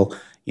staff will,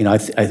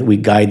 we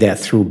guide that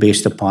through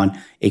based upon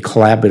a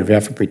collaborative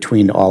effort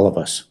between all of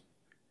us.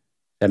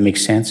 That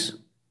makes sense?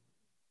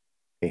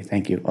 Okay,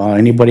 thank you.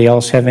 Anybody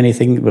else have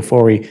anything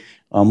before we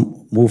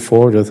move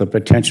forward with a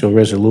potential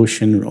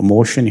resolution or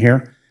motion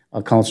here?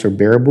 Councilor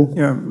Baraboo?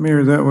 Yeah,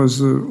 Mayor, that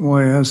was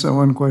why I asked that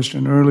one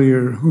question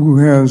earlier. Who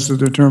has the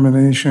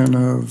determination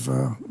of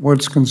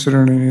what's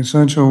considered an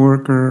essential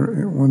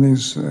worker when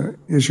these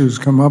issues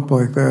come up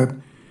like that?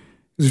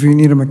 Because if you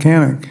need a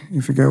mechanic,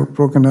 if you got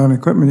broken down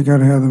equipment, you got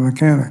to have the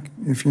mechanic.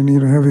 If you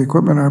need a heavy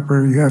equipment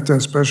operator, you have to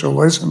have special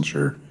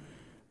licensure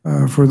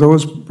for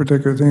those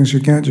particular things. You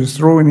can't just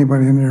throw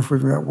anybody in there if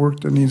we've got work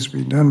that needs to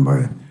be done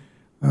by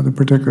the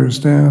particular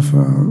staff,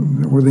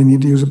 where they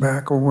need to use a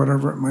backhoe or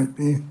whatever it might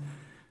be.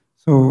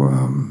 So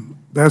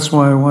that's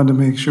why I wanted to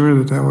make sure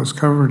that that was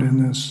covered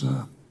in this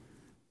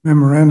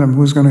memorandum.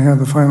 Who's going to have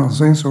the final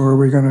say? So are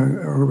we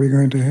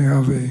going to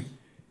have a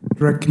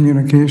direct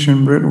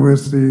communication, Britt,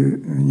 with the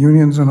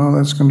unions and all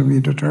that's going to be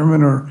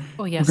determined, or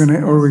Oh, yes. or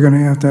are we going to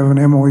have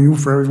an MOU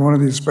for every one of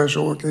these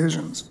special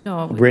occasions?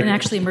 No, Rick? and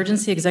actually,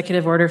 emergency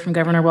executive order from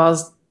Governor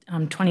Walz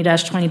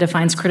 20-20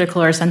 defines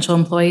critical or essential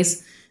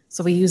employees.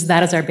 So we use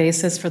that as our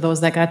basis for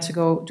those that got to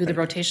go do the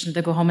rotation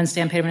to go home and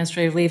stay on paid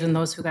administrative leave, and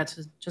those who got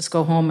to just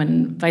go home,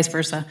 and vice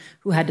versa,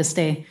 who had to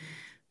stay.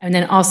 And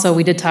then also,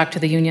 we did talk to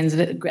the unions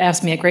that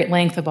asked me at great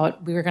length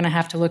about, we were going to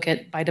have to look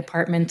at by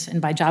department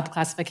and by job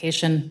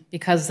classification,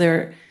 because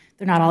they're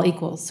not all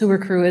equal. Sewer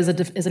crew is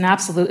an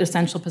absolute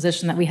essential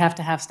position that we have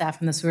to have staff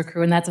in the sewer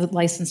crew, and that's a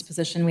licensed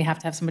position. We have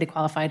to have somebody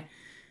qualified.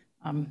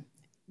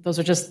 Those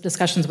are just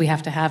discussions we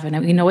have to have, and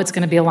we know it's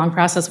going to be a long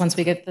process once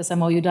we get this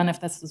MOU done, if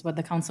this is what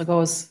the council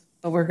goes,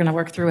 but we're going to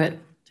work through it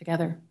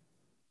together.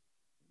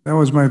 That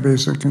was my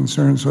basic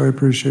concern, so I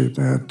appreciate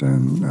that.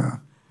 And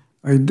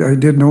I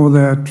did know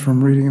that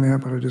from reading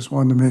that, but I just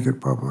wanted to make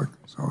it public.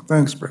 So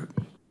thanks, Brett.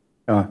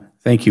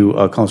 Thank you,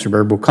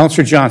 Councilor Baraboo.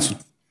 Councilor Johnson.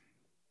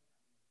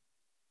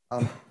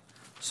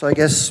 So I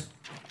guess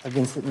I've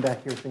been sitting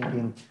back here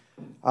thinking,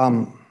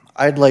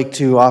 I'd like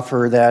to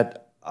offer that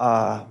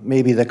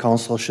maybe the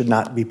council should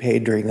not be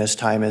paid during this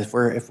time. If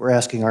we're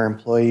asking our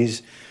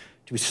employees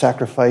to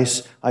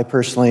sacrifice, I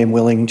personally am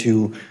willing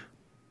to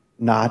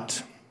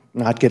not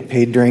get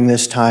paid during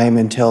this time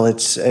until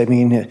it's, I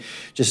mean,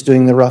 just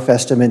doing the rough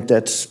estimate,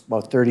 that's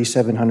about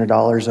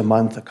 $3,700 a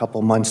month, a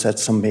couple months,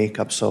 that's some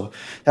makeup. So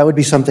that would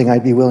be something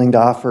I'd be willing to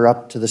offer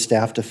up to the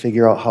staff to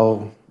figure out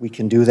how we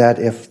can do that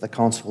if the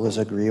council is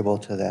agreeable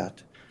to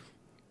that.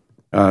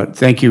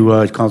 Thank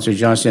you, Councilor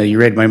Johnson. You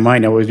read my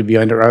mind. I was to be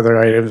under other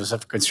items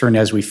of concern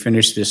as we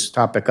finish this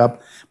topic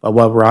up. But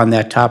while we're on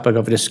that topic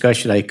of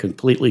discussion, I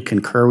completely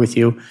concur with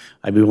you.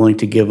 I'd be willing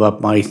to give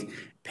up my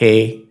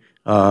pay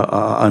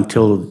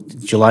until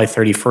July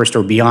 31st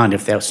or beyond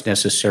if that's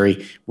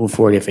necessary. Move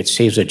forward if it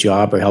saves a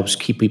job or helps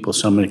keep people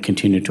somewhere to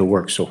continue to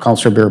work. So,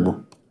 Councilor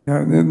Baraboo.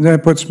 Yeah,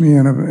 that puts me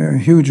in a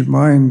huge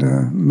bind,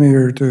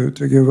 Mayor, to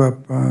give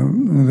up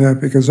that,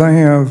 because I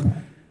have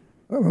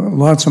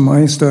lots of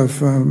my stuff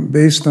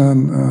based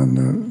on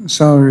the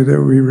salary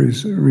that we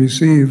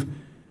receive.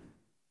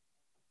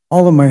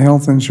 All of my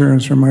health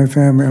insurance for my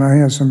family, and I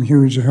have some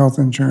huge health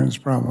insurance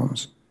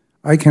problems.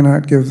 I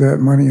cannot give that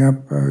money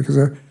up because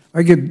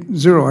I get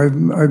zero.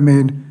 I've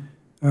made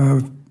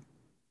 $100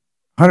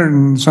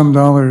 and some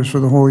for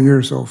the whole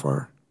year so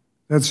far.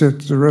 That's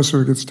it. The rest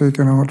of it gets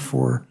taken out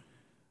for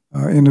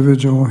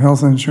individual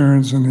health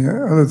insurance and the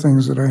other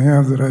things that I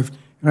have that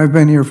I've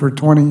been here for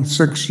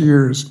 26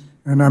 years,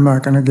 and I'm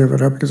not going to give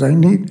it up because I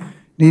need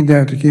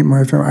that to keep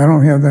my family. I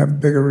don't have that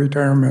big of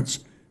retirements,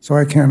 so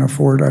I can't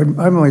afford.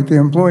 I'm like the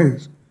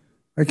employees.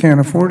 I can't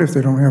afford if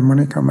they don't have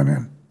money coming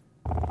in.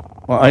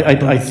 Well,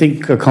 I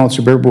think,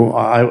 Councilor Baraboo,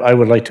 I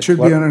would like to... It should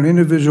be on an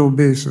individual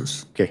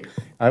basis. Okay.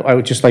 I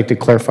would just like to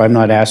clarify, I'm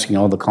not asking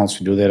all the council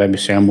to do that. I'm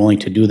just saying I'm willing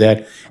to do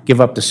that. Give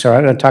up the salary.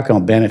 I'm not talking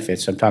about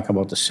benefits. I'm talking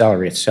about the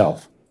salary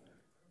itself.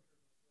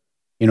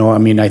 You know, I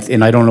mean,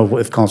 and I don't know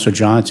if Councilor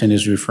Johnson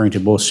is referring to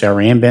both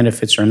salary and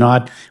benefits or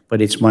not,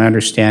 but it's my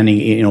understanding,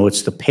 you know,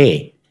 it's the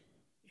pay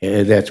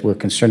that we're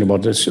concerned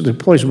about. The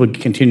employees would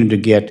continue to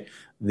get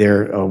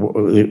their,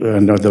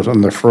 on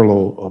the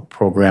furlough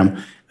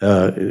program,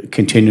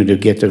 continue to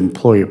get the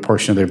employer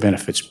portion of their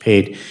benefits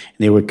paid, and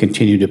they would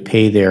continue to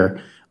pay their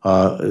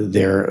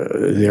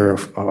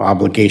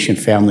obligation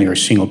family or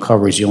single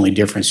coverage. The only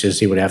difference is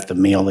they would have to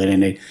mail it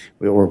in,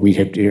 or we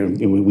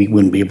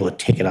wouldn't be able to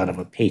take it out of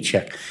a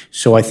paycheck.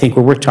 So I think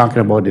what we're talking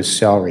about is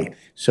salary.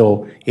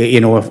 So,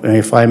 you know,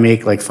 if I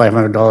make like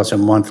 $500 a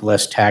month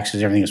less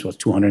taxes, everything is what,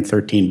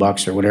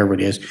 $213 or whatever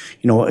it is,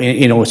 you know,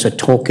 it's a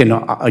token,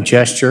 a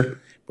gesture.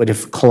 But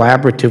if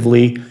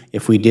collaboratively,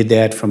 if we did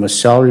that from a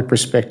salary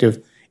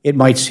perspective, it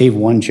might save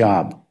one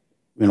job,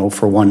 you know,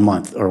 for 1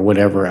 month or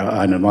whatever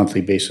on a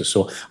monthly basis.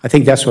 So I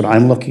think that's what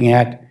I'm looking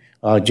at,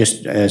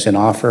 just as an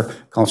offer.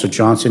 Councilor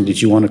Johnson,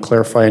 did you want to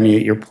clarify any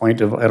of your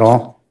point at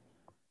all?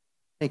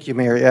 Thank you,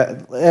 Mayor.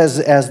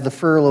 As the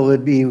furlough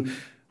would be,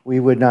 we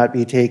would not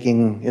be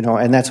taking, you know,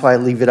 and that's why I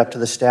leave it up to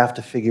the staff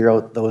to figure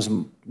out those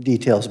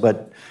details.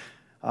 But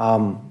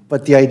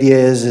the idea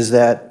is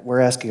that we're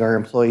asking our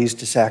employees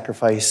to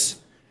sacrifice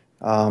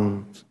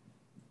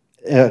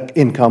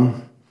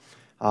income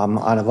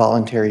on a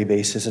voluntary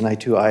basis, and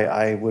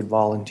I would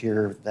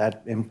volunteer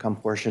that income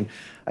portion.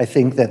 I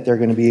think that they're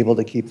going to be able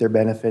to keep their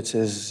benefits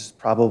is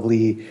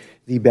probably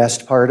the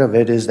best part of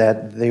it, is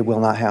that they will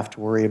not have to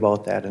worry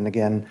about that. And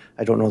again,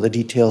 I don't know the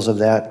details of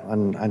that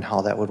on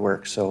how that would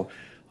work. So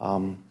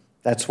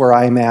that's where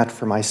I'm at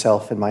for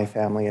myself and my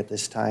family at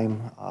this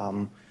time.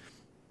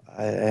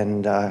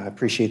 And I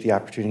appreciate the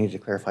opportunity to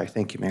clarify.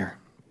 Thank you, Mayor.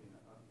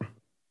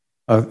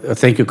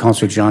 Thank you,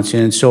 Councilor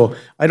Johnson. And so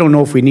I don't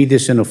know if we need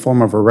this in the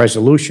form of a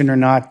resolution or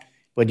not,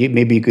 but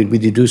maybe you could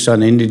deduce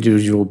on an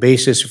individual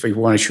basis. If we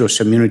want to show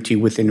some unity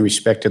within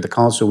respect to the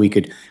council, we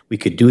could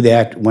do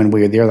that when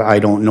we're there. I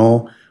don't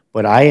know.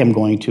 but I am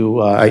going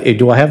to,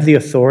 do I have the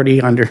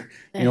authority under,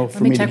 you know, Let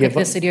for me me to check give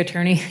with up? the city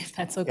attorney, if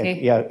that's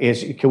okay. Yeah,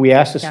 can we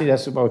ask the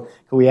city,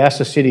 can we ask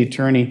the city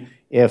attorney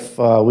if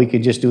we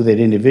could just do that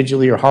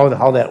individually, or how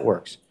that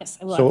works? Yes,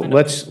 I will. So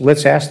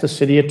let's ask the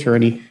city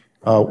attorney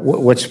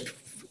what's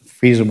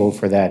feasible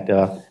for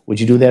that. Would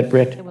you do that,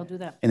 Britt? I will do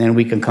that. And then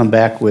we can come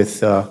back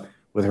with a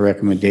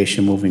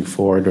recommendation moving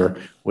forward, or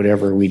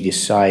whatever we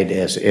decide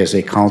as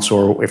a council,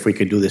 or if we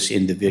could do this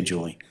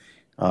individually.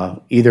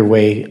 Either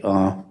way,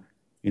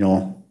 you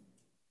know,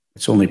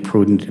 it's only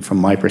prudent from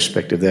my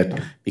perspective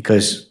that,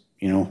 because,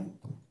 you know,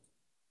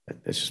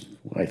 that's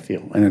what I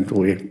feel. And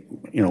we,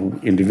 you know,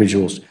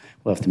 individuals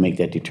will have to make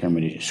that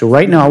determination. So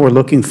right now, we're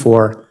looking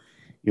for,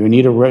 you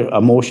need a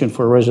motion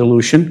for a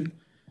resolution.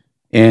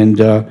 And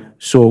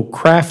so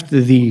craft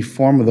the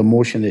form of the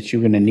motion that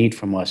you're going to need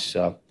from us,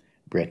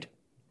 Britt.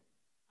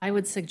 I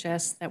would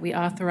suggest that we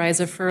authorize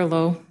a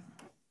furlough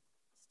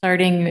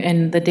starting,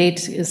 and the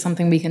date is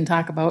something we can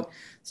talk about,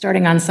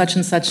 starting on such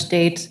and such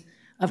date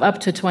of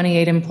up to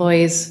 28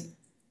 employees.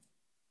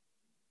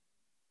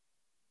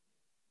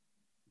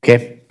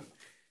 Okay.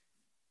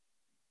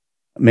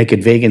 Make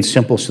it vague and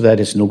simple so that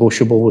it's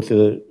negotiable with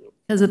the.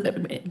 Because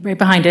right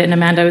behind it, and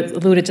Amanda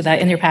alluded to that,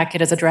 in your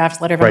packet is a draft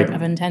letter Right.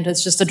 of intent.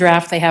 It's just a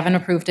draft. They haven't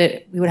approved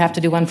it. We would have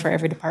to do one for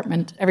every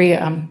department, every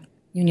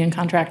union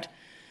contract.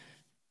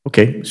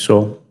 Okay,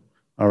 so,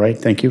 all right,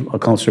 thank you.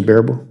 Councilor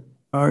Bearable?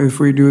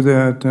 If we do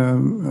that,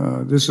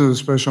 this is a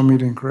special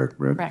meeting, correct,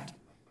 Brett? Correct.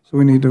 So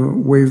we need to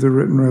waive the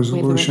written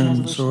resolution.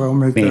 resolution. So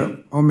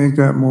I'll make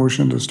that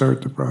motion to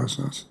start the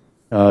process.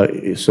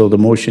 So the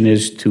motion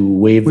is to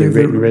waive the Waive the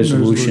written written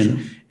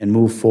resolution and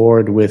move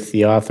forward with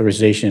the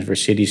authorization for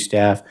city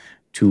staff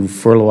to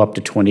furlough up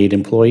to 28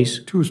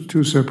 employees?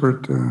 Two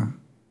separate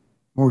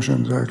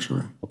motions,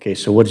 actually. Okay,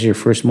 so what is your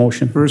first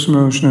motion? First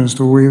motion is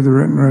to waive the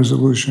written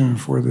resolution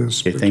for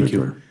this Okay, thank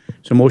particular. you.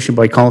 So motion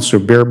by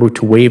Councilor Bearable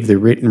to waive the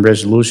written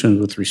resolution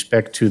with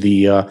respect to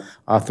the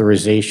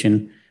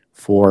authorization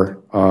for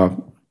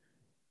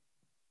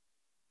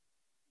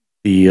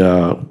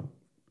the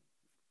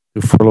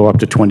to furlough up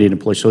to 28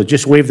 employees. So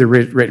just waive the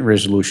written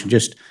resolution,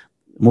 just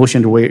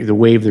motion to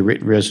waive the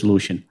written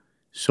resolution.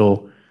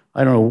 So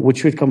I don't know, which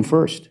should come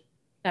first?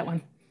 That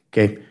one.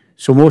 Okay,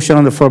 so motion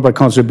on the floor by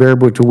Councilor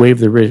Bearable to waive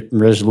the written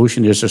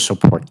resolution. Is there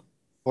support?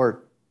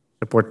 Support.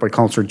 Support by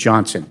Councilor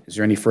Johnson. Is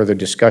there any further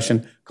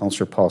discussion?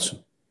 Councilor Paulson.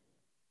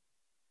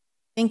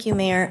 Thank you,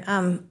 Mayor.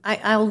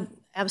 I'll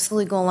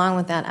absolutely go along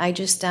with that. I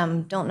just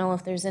don't know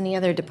if there's any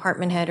other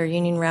department head or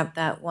union rep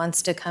that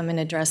wants to come and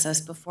address us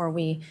before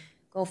we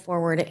go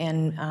forward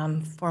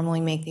and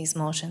formally make these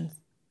motions.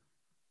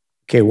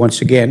 Okay,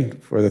 once again,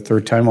 for the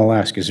third time, I'll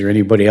ask, is there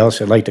anybody else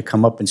that'd like to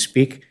come up and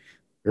speak?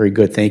 Very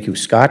good, thank you.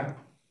 Scott?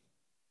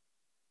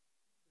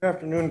 Good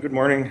afternoon, good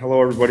morning.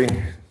 Hello, everybody.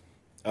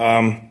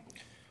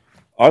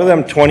 Out of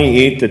them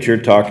 28 that you're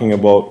talking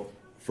about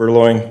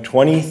furloughing,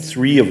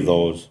 23 of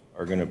those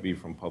are going to be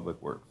from Public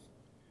Works.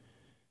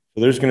 So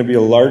there's going to be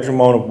a large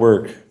amount of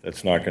work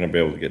that's not going to be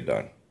able to get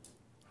done.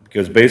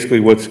 Because basically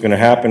what's going to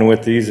happen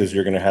with these is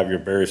you're going to have your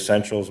bare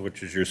essentials,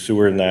 which is your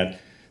sewer and that.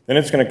 Then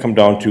it's going to come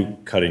down to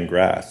cutting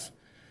grass.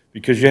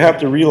 Because you have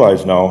to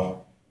realize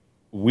now,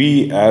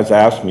 we as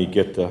ASME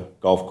get the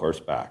golf course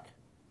back.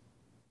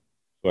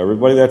 So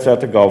everybody that's at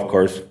the golf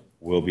course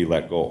will be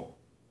let go.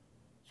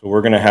 So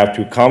we're going to have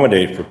to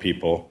accommodate for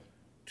people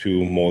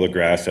to mow the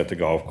grass at the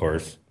golf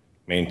course,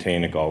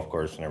 maintain the golf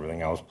course and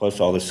everything else, plus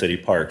all the city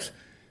parks.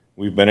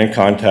 We've been in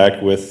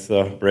contact with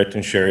Britt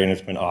and Sherry, and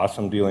it's been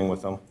awesome dealing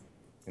with them.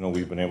 You know,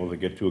 we've been able to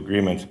get to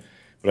agreements.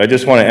 But I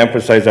just want to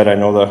emphasize that I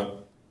know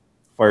the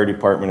fire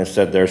department has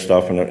said their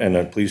stuff, and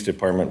the police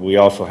department. We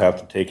also have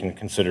to take into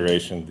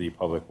consideration the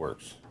public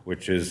works,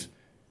 which is,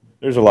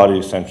 there's a lot of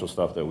essential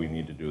stuff that we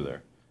need to do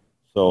there.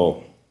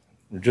 So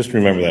just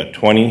remember that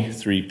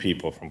 23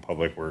 people from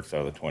public works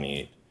out of the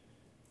 28.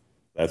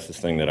 That's the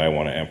thing that I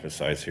want to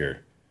emphasize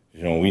here.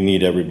 You know, we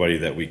need everybody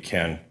that we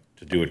can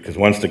to do it, because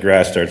once the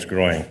grass starts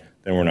growing,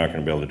 then we're not going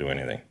to be able to do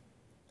anything,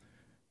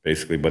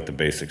 basically, but the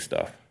basic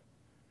stuff.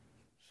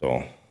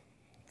 So,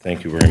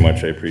 thank you very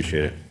much. I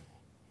appreciate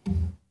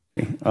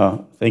it.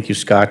 Thank you,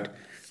 Scott.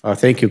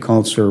 Thank you,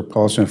 Councilor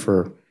Paulson,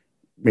 for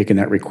making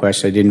that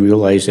request. I didn't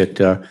realize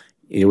that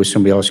it was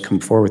somebody else come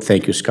forward.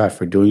 Thank you, Scott,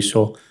 for doing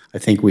so. I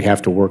think we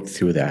have to work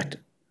through that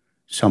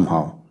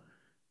somehow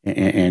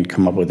and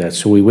come up with that.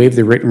 So we waive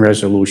the written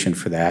resolution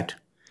for that.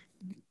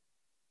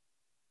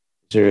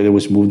 There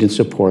was moved and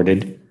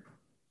supported.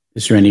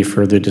 Is there any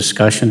further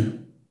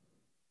discussion?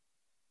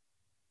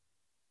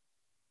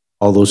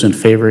 All those in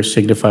favor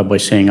signify by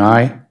saying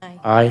aye. Aye.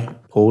 Aye.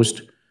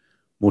 Opposed?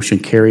 Motion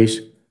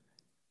carries.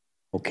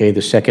 Okay,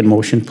 the second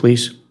motion,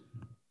 please.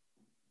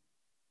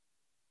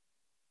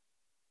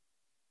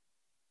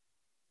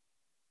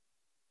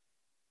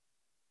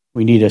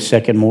 We need a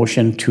second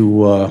motion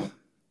to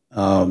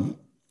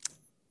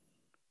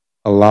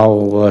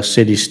allow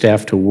city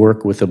staff to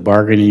work with the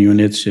bargaining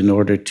units in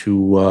order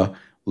to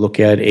look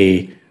at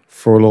a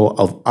furlough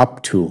of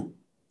up to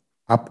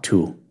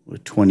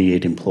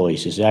 28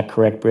 employees. Is that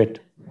correct, Britt?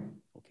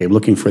 Okay,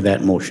 looking for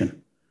that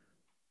motion.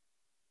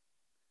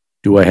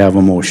 Do I have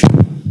a motion?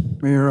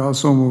 Mayor,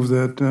 also move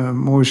that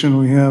motion.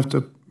 We have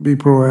to be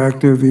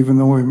proactive, even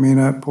though we may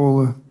not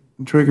pull the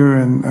trigger,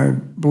 and I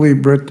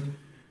believe Britt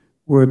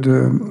would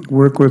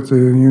work with the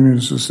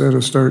unions to set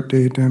a start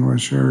date and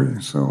with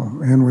Sherry, so,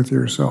 and with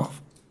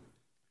yourself.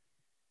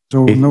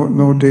 So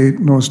no date,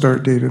 no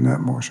start date in that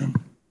motion.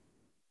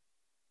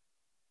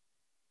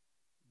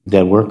 Did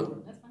that work?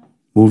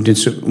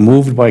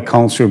 Moved by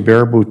Councilor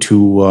Baraboo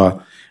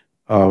to,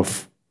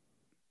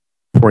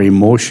 for a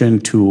motion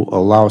to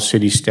allow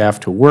city staff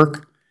to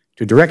work,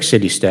 to direct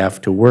city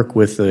staff to work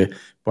with the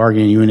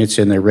bargaining units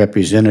and their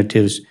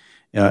representatives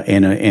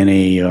in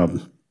an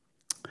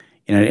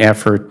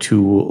effort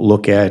to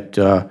look at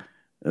the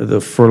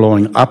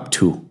furloughing up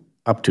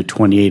to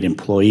 28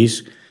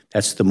 employees.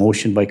 That's the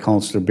motion by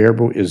Councilor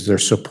Baraboo. Is there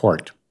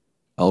support?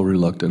 I'll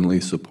reluctantly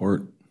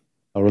support.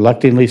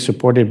 Reluctantly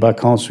supported by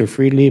Councilor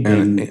Friedlieb.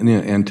 And in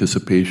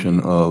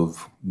anticipation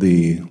of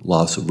the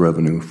loss of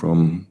revenue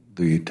from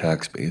the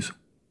tax base.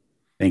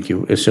 Thank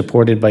you. Is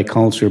supported by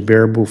Councilor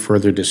Baraboo.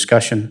 Further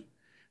discussion?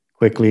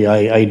 Quickly,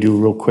 I do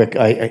real quick.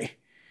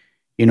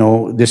 You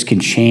know, this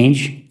can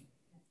change.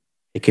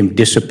 It can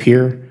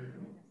disappear.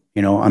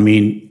 You know, I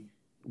mean,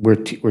 we're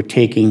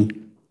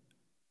taking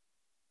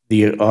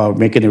the,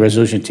 making the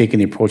resolution, taking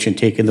the approach and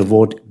taking the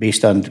vote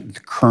based on the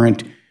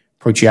current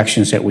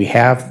projections that we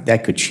have.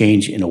 That could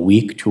change in a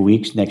week, 2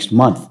 weeks, next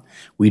month.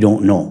 We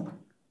don't know.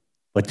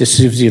 But this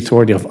is the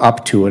authority of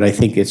up to, and I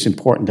think it's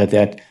important that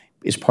that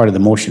is part of the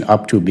motion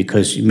up to,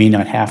 because you may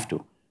not have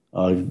to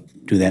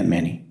do that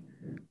many.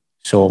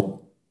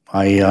 So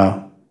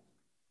Councilor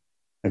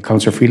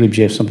Friedlieb, do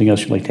you have something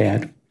else you'd like to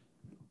add?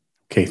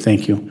 Okay,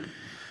 thank you.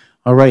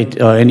 All right,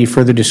 any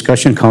further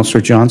discussion?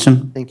 Councilor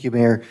Johnson? Thank you,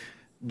 Mayor.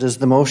 Does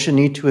the motion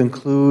need to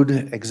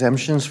include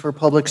exemptions for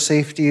public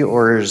safety,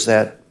 or is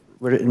that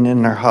written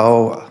in, or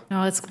how?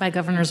 No, it's by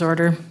governor's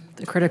order,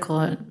 the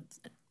critical,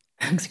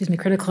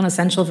 critical and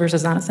essential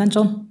versus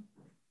non-essential.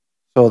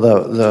 So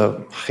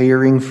the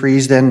hiring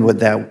freeze then, would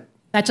that?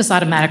 That just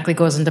automatically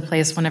goes into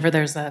place whenever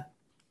there's a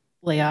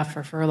layoff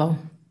or furlough.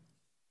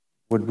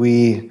 Would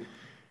we,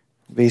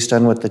 based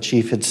on what the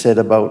chief had said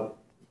about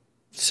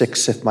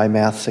 6, if my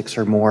math, 6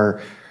 or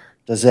more,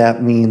 does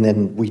that mean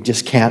then we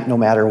just can't no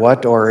matter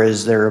what? Or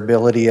is there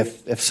ability,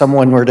 if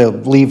someone were to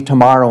leave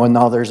tomorrow and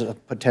now there's a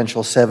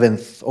potential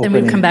 7th opening?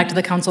 Then we'd come back to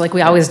the council like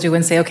we always do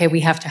and say, okay, we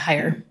have to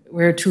hire.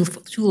 We're too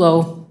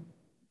low.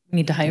 We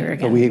need to hire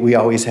again. So we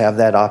always have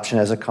that option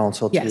as a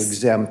council to Yes.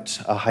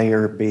 exempt a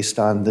hire based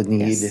on the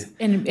need. Yes.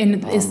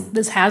 And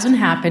this hasn't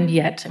happened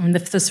yet. I mean,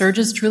 if the surge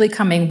is truly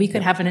coming, we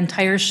could have an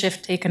entire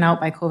shift taken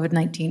out by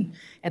COVID-19.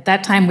 At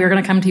that time, we're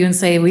going to come to you and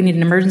say, we need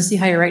an emergency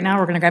hire right now.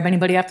 We're going to grab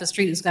anybody off the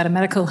street who's got a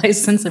medical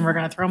license and we're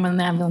going to throw them in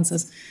the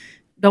ambulances.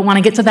 Don't want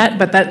to get to that,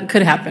 but that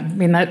could happen. I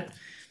mean, that.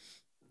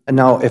 And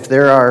now, if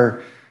there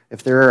are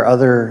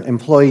other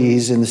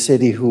employees in the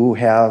city who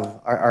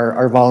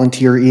are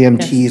volunteer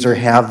EMTs, yes, or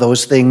have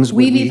those things,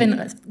 we've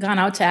even gone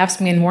out to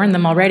AFSCME and warned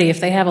them already.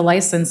 If they have a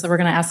license, so we're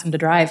going to ask them to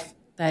drive.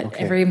 That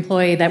okay. Every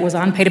employee that was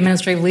on paid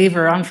administrative leave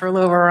or on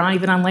furlough or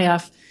even on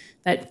layoff,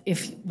 that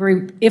if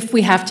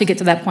we have to get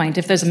to that point,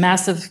 if there's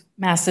a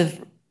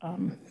massive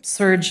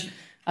surge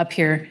up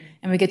here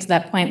and we get to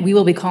that point, we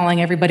will be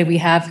calling everybody we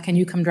have, can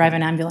you come drive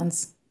an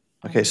ambulance?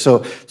 Okay,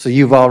 so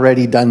you've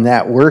already done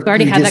that work? We've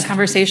already had that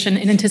conversation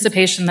in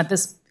anticipation that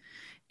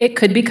it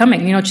could be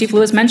coming. You know, Chief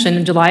Lewis mentioned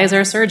in July is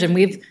our surge, and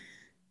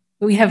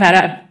we have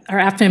had our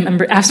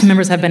AFSCME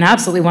members have been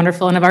absolutely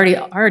wonderful and have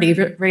already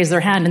raised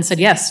their hand and said,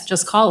 yes,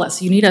 just call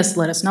us. You need us,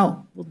 let us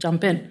know. We'll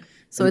jump in.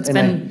 So it's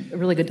been a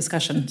really good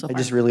discussion so far. I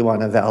just really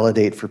want to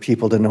validate for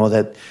people to know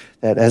that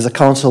as a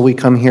council, we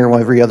come here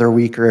every other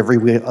week or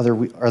every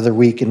other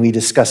week and we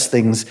discuss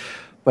things.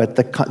 But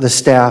the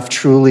staff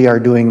truly are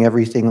doing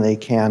everything they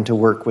can to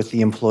work with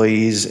the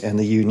employees and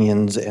the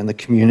unions and the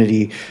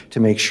community to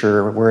make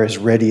sure we're as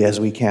ready as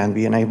we can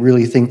be. And I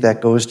really think that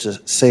goes to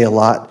say a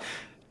lot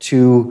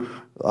to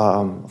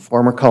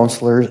former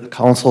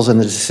councils and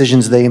the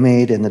decisions they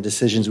made and the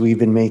decisions we've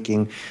been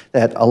making,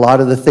 that a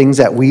lot of the things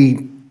that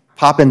we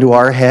pop into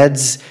our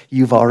heads,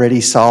 you've already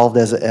solved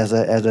as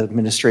an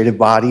administrative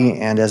body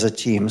and as a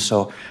team.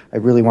 So I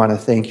really want to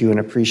thank you and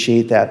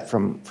appreciate that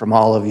from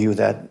all of you,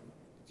 that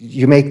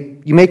you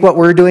make what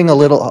we're doing a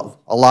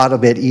lot a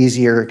bit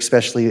easier,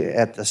 especially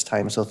at this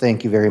time. So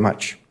thank you very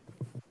much.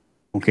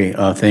 Okay,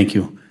 thank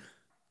you.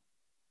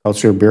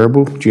 Councilor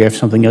Baraboo, do you have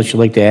something else you'd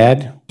like to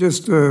add?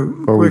 Just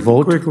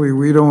quickly,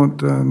 we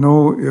don't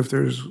know if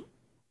there's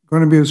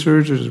going to be a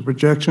surge. There's a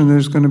projection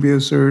there's going to be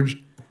a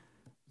surge.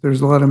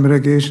 There's a lot of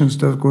mitigation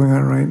stuff going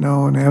on right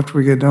now. And after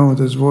we get done with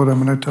this vote,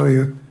 I'm going to tell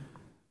you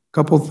a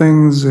couple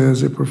things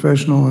as a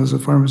professional, as a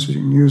pharmacist,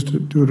 you can use to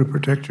do to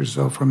protect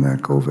yourself from that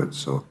COVID.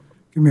 So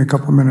give me a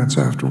couple minutes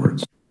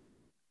afterwards.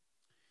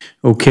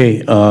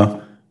 Okay,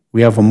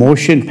 we have a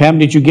motion. Pam,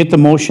 did you get the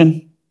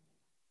motion?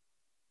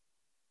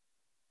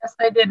 Yes,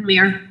 I did,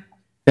 Mayor.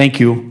 Thank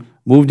you.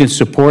 Moved and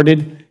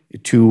supported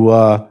to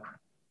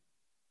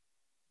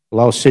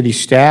allow city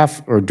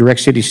staff or direct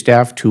city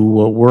staff to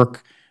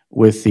work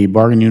with the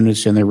bargaining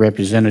units and their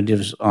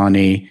representatives on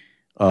a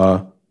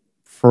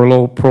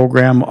furlough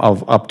program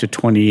of up to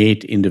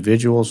 28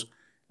 individuals.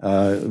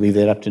 Leave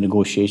that up to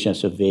negotiation.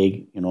 That's a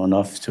vague,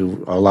 enough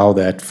to allow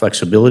that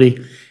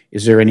flexibility.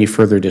 Is there any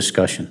further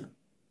discussion?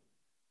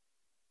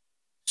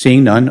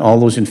 Seeing none, all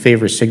those in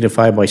favor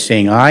signify by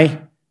saying aye.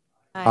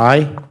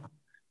 Aye.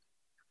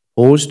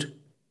 Opposed?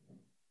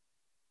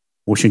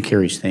 Motion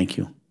carries. Thank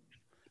you.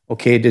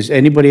 Okay, does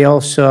anybody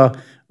else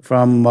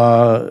from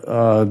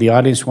the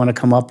audience want to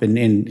come up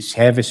and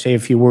say a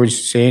few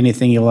words, say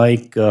anything you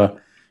like?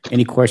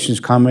 Any questions,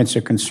 comments,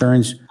 or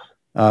concerns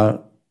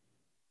at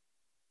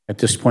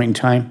this point in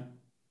time?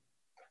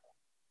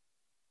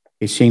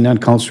 Okay, seeing none,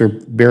 Councillor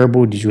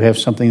Baraboo, did you have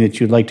something that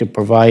you'd like to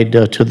provide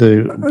to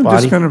the body? I'm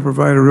just going to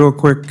provide a real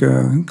quick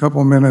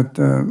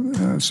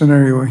couple-minute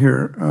scenario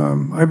here.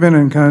 I've been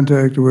in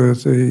contact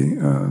with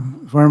a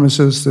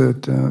pharmacist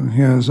that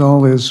has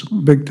all his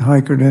big high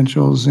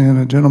credentials and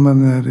a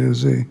gentleman that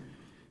is a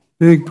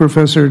big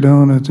professor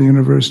down at the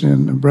University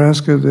in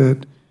Nebraska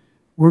that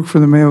worked for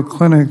the Mayo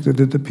Clinic that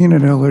did the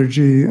peanut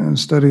allergy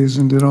studies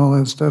and did all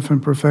that stuff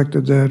and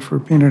perfected that for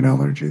peanut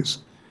allergies.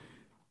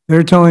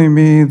 They're telling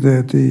me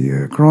that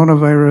the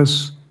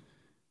coronavirus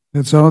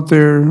that's out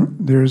there,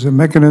 there's a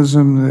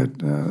mechanism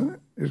that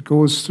it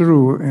goes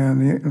through, and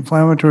the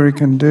inflammatory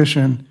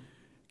condition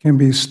can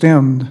be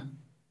stemmed.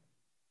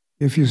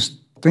 If you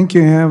think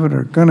you have it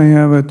or gonna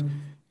have it,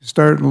 you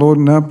start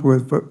loading up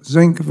with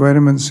zinc,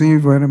 vitamin C,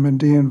 vitamin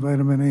D, and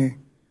vitamin A.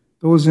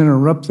 Those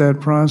interrupt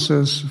that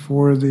process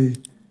for the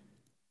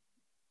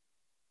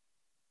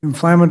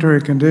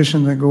inflammatory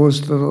condition that goes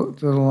to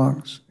the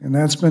lungs. And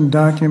that's been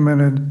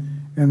documented,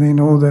 and they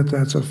know that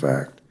that's a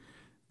fact.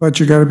 But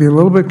you got to be a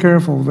little bit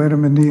careful.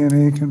 Vitamin D and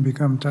A can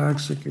become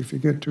toxic if you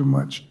get too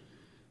much.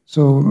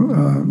 So,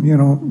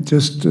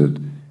 just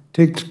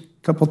take a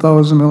couple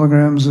thousand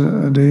milligrams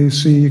a day.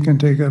 C, you can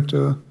take up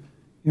to,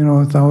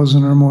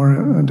 1,000 or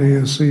more a day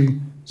of C.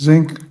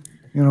 Zinc,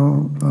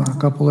 a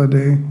couple a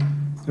day.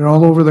 They're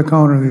all over the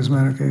counter, these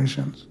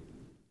medications.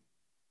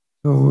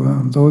 So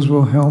those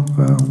will help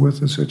with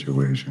the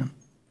situation.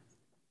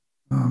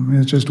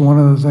 It's just one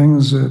of the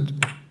things that,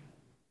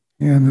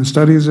 and the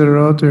studies that are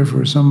out there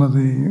for some of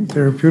the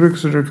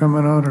therapeutics that are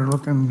coming out are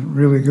looking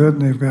really good,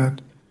 and they've got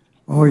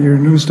all your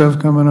new stuff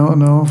coming out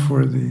now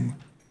for the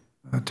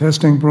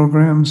testing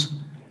programs.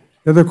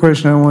 The other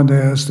question I wanted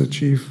to ask the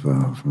chief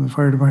from the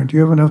fire department, do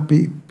you have enough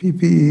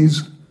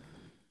PPEs?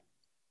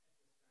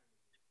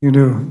 You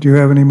do. Do you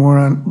have any more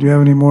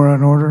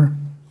on order?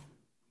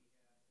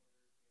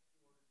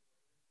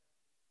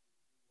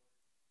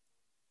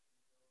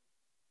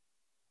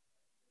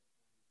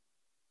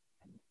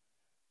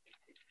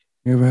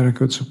 You have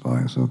adequate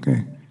supplies,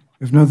 okay.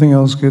 If nothing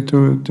else, get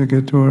to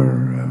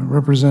our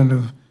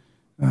representative,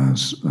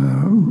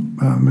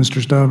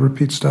 Mr. Stauber,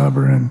 Pete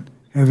Stauber, and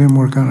have him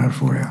work on it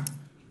for you.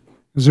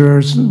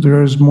 Because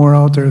there is more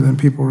out there than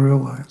people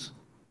realize.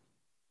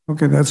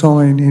 Okay, that's all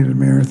I needed,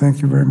 Mayor.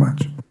 Thank you very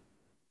much.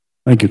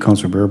 Thank you,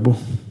 Councilor Baraboo.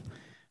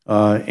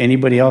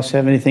 Anybody else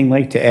have anything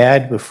like to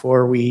add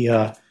before we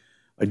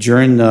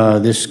adjourn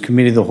this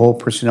committee of the whole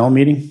personnel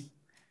meeting?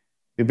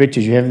 Bit,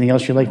 did you have anything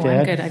else you'd like to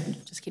add? I'm good. I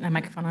just keep my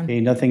microphone on. Okay,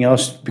 nothing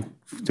else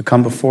to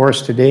come before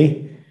us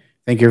today.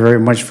 Thank you very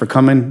much for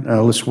coming.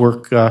 Let's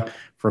work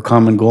for a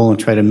common goal and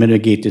try to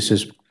mitigate this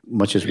as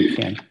much as we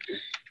can.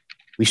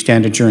 We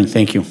stand adjourned.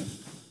 Thank you.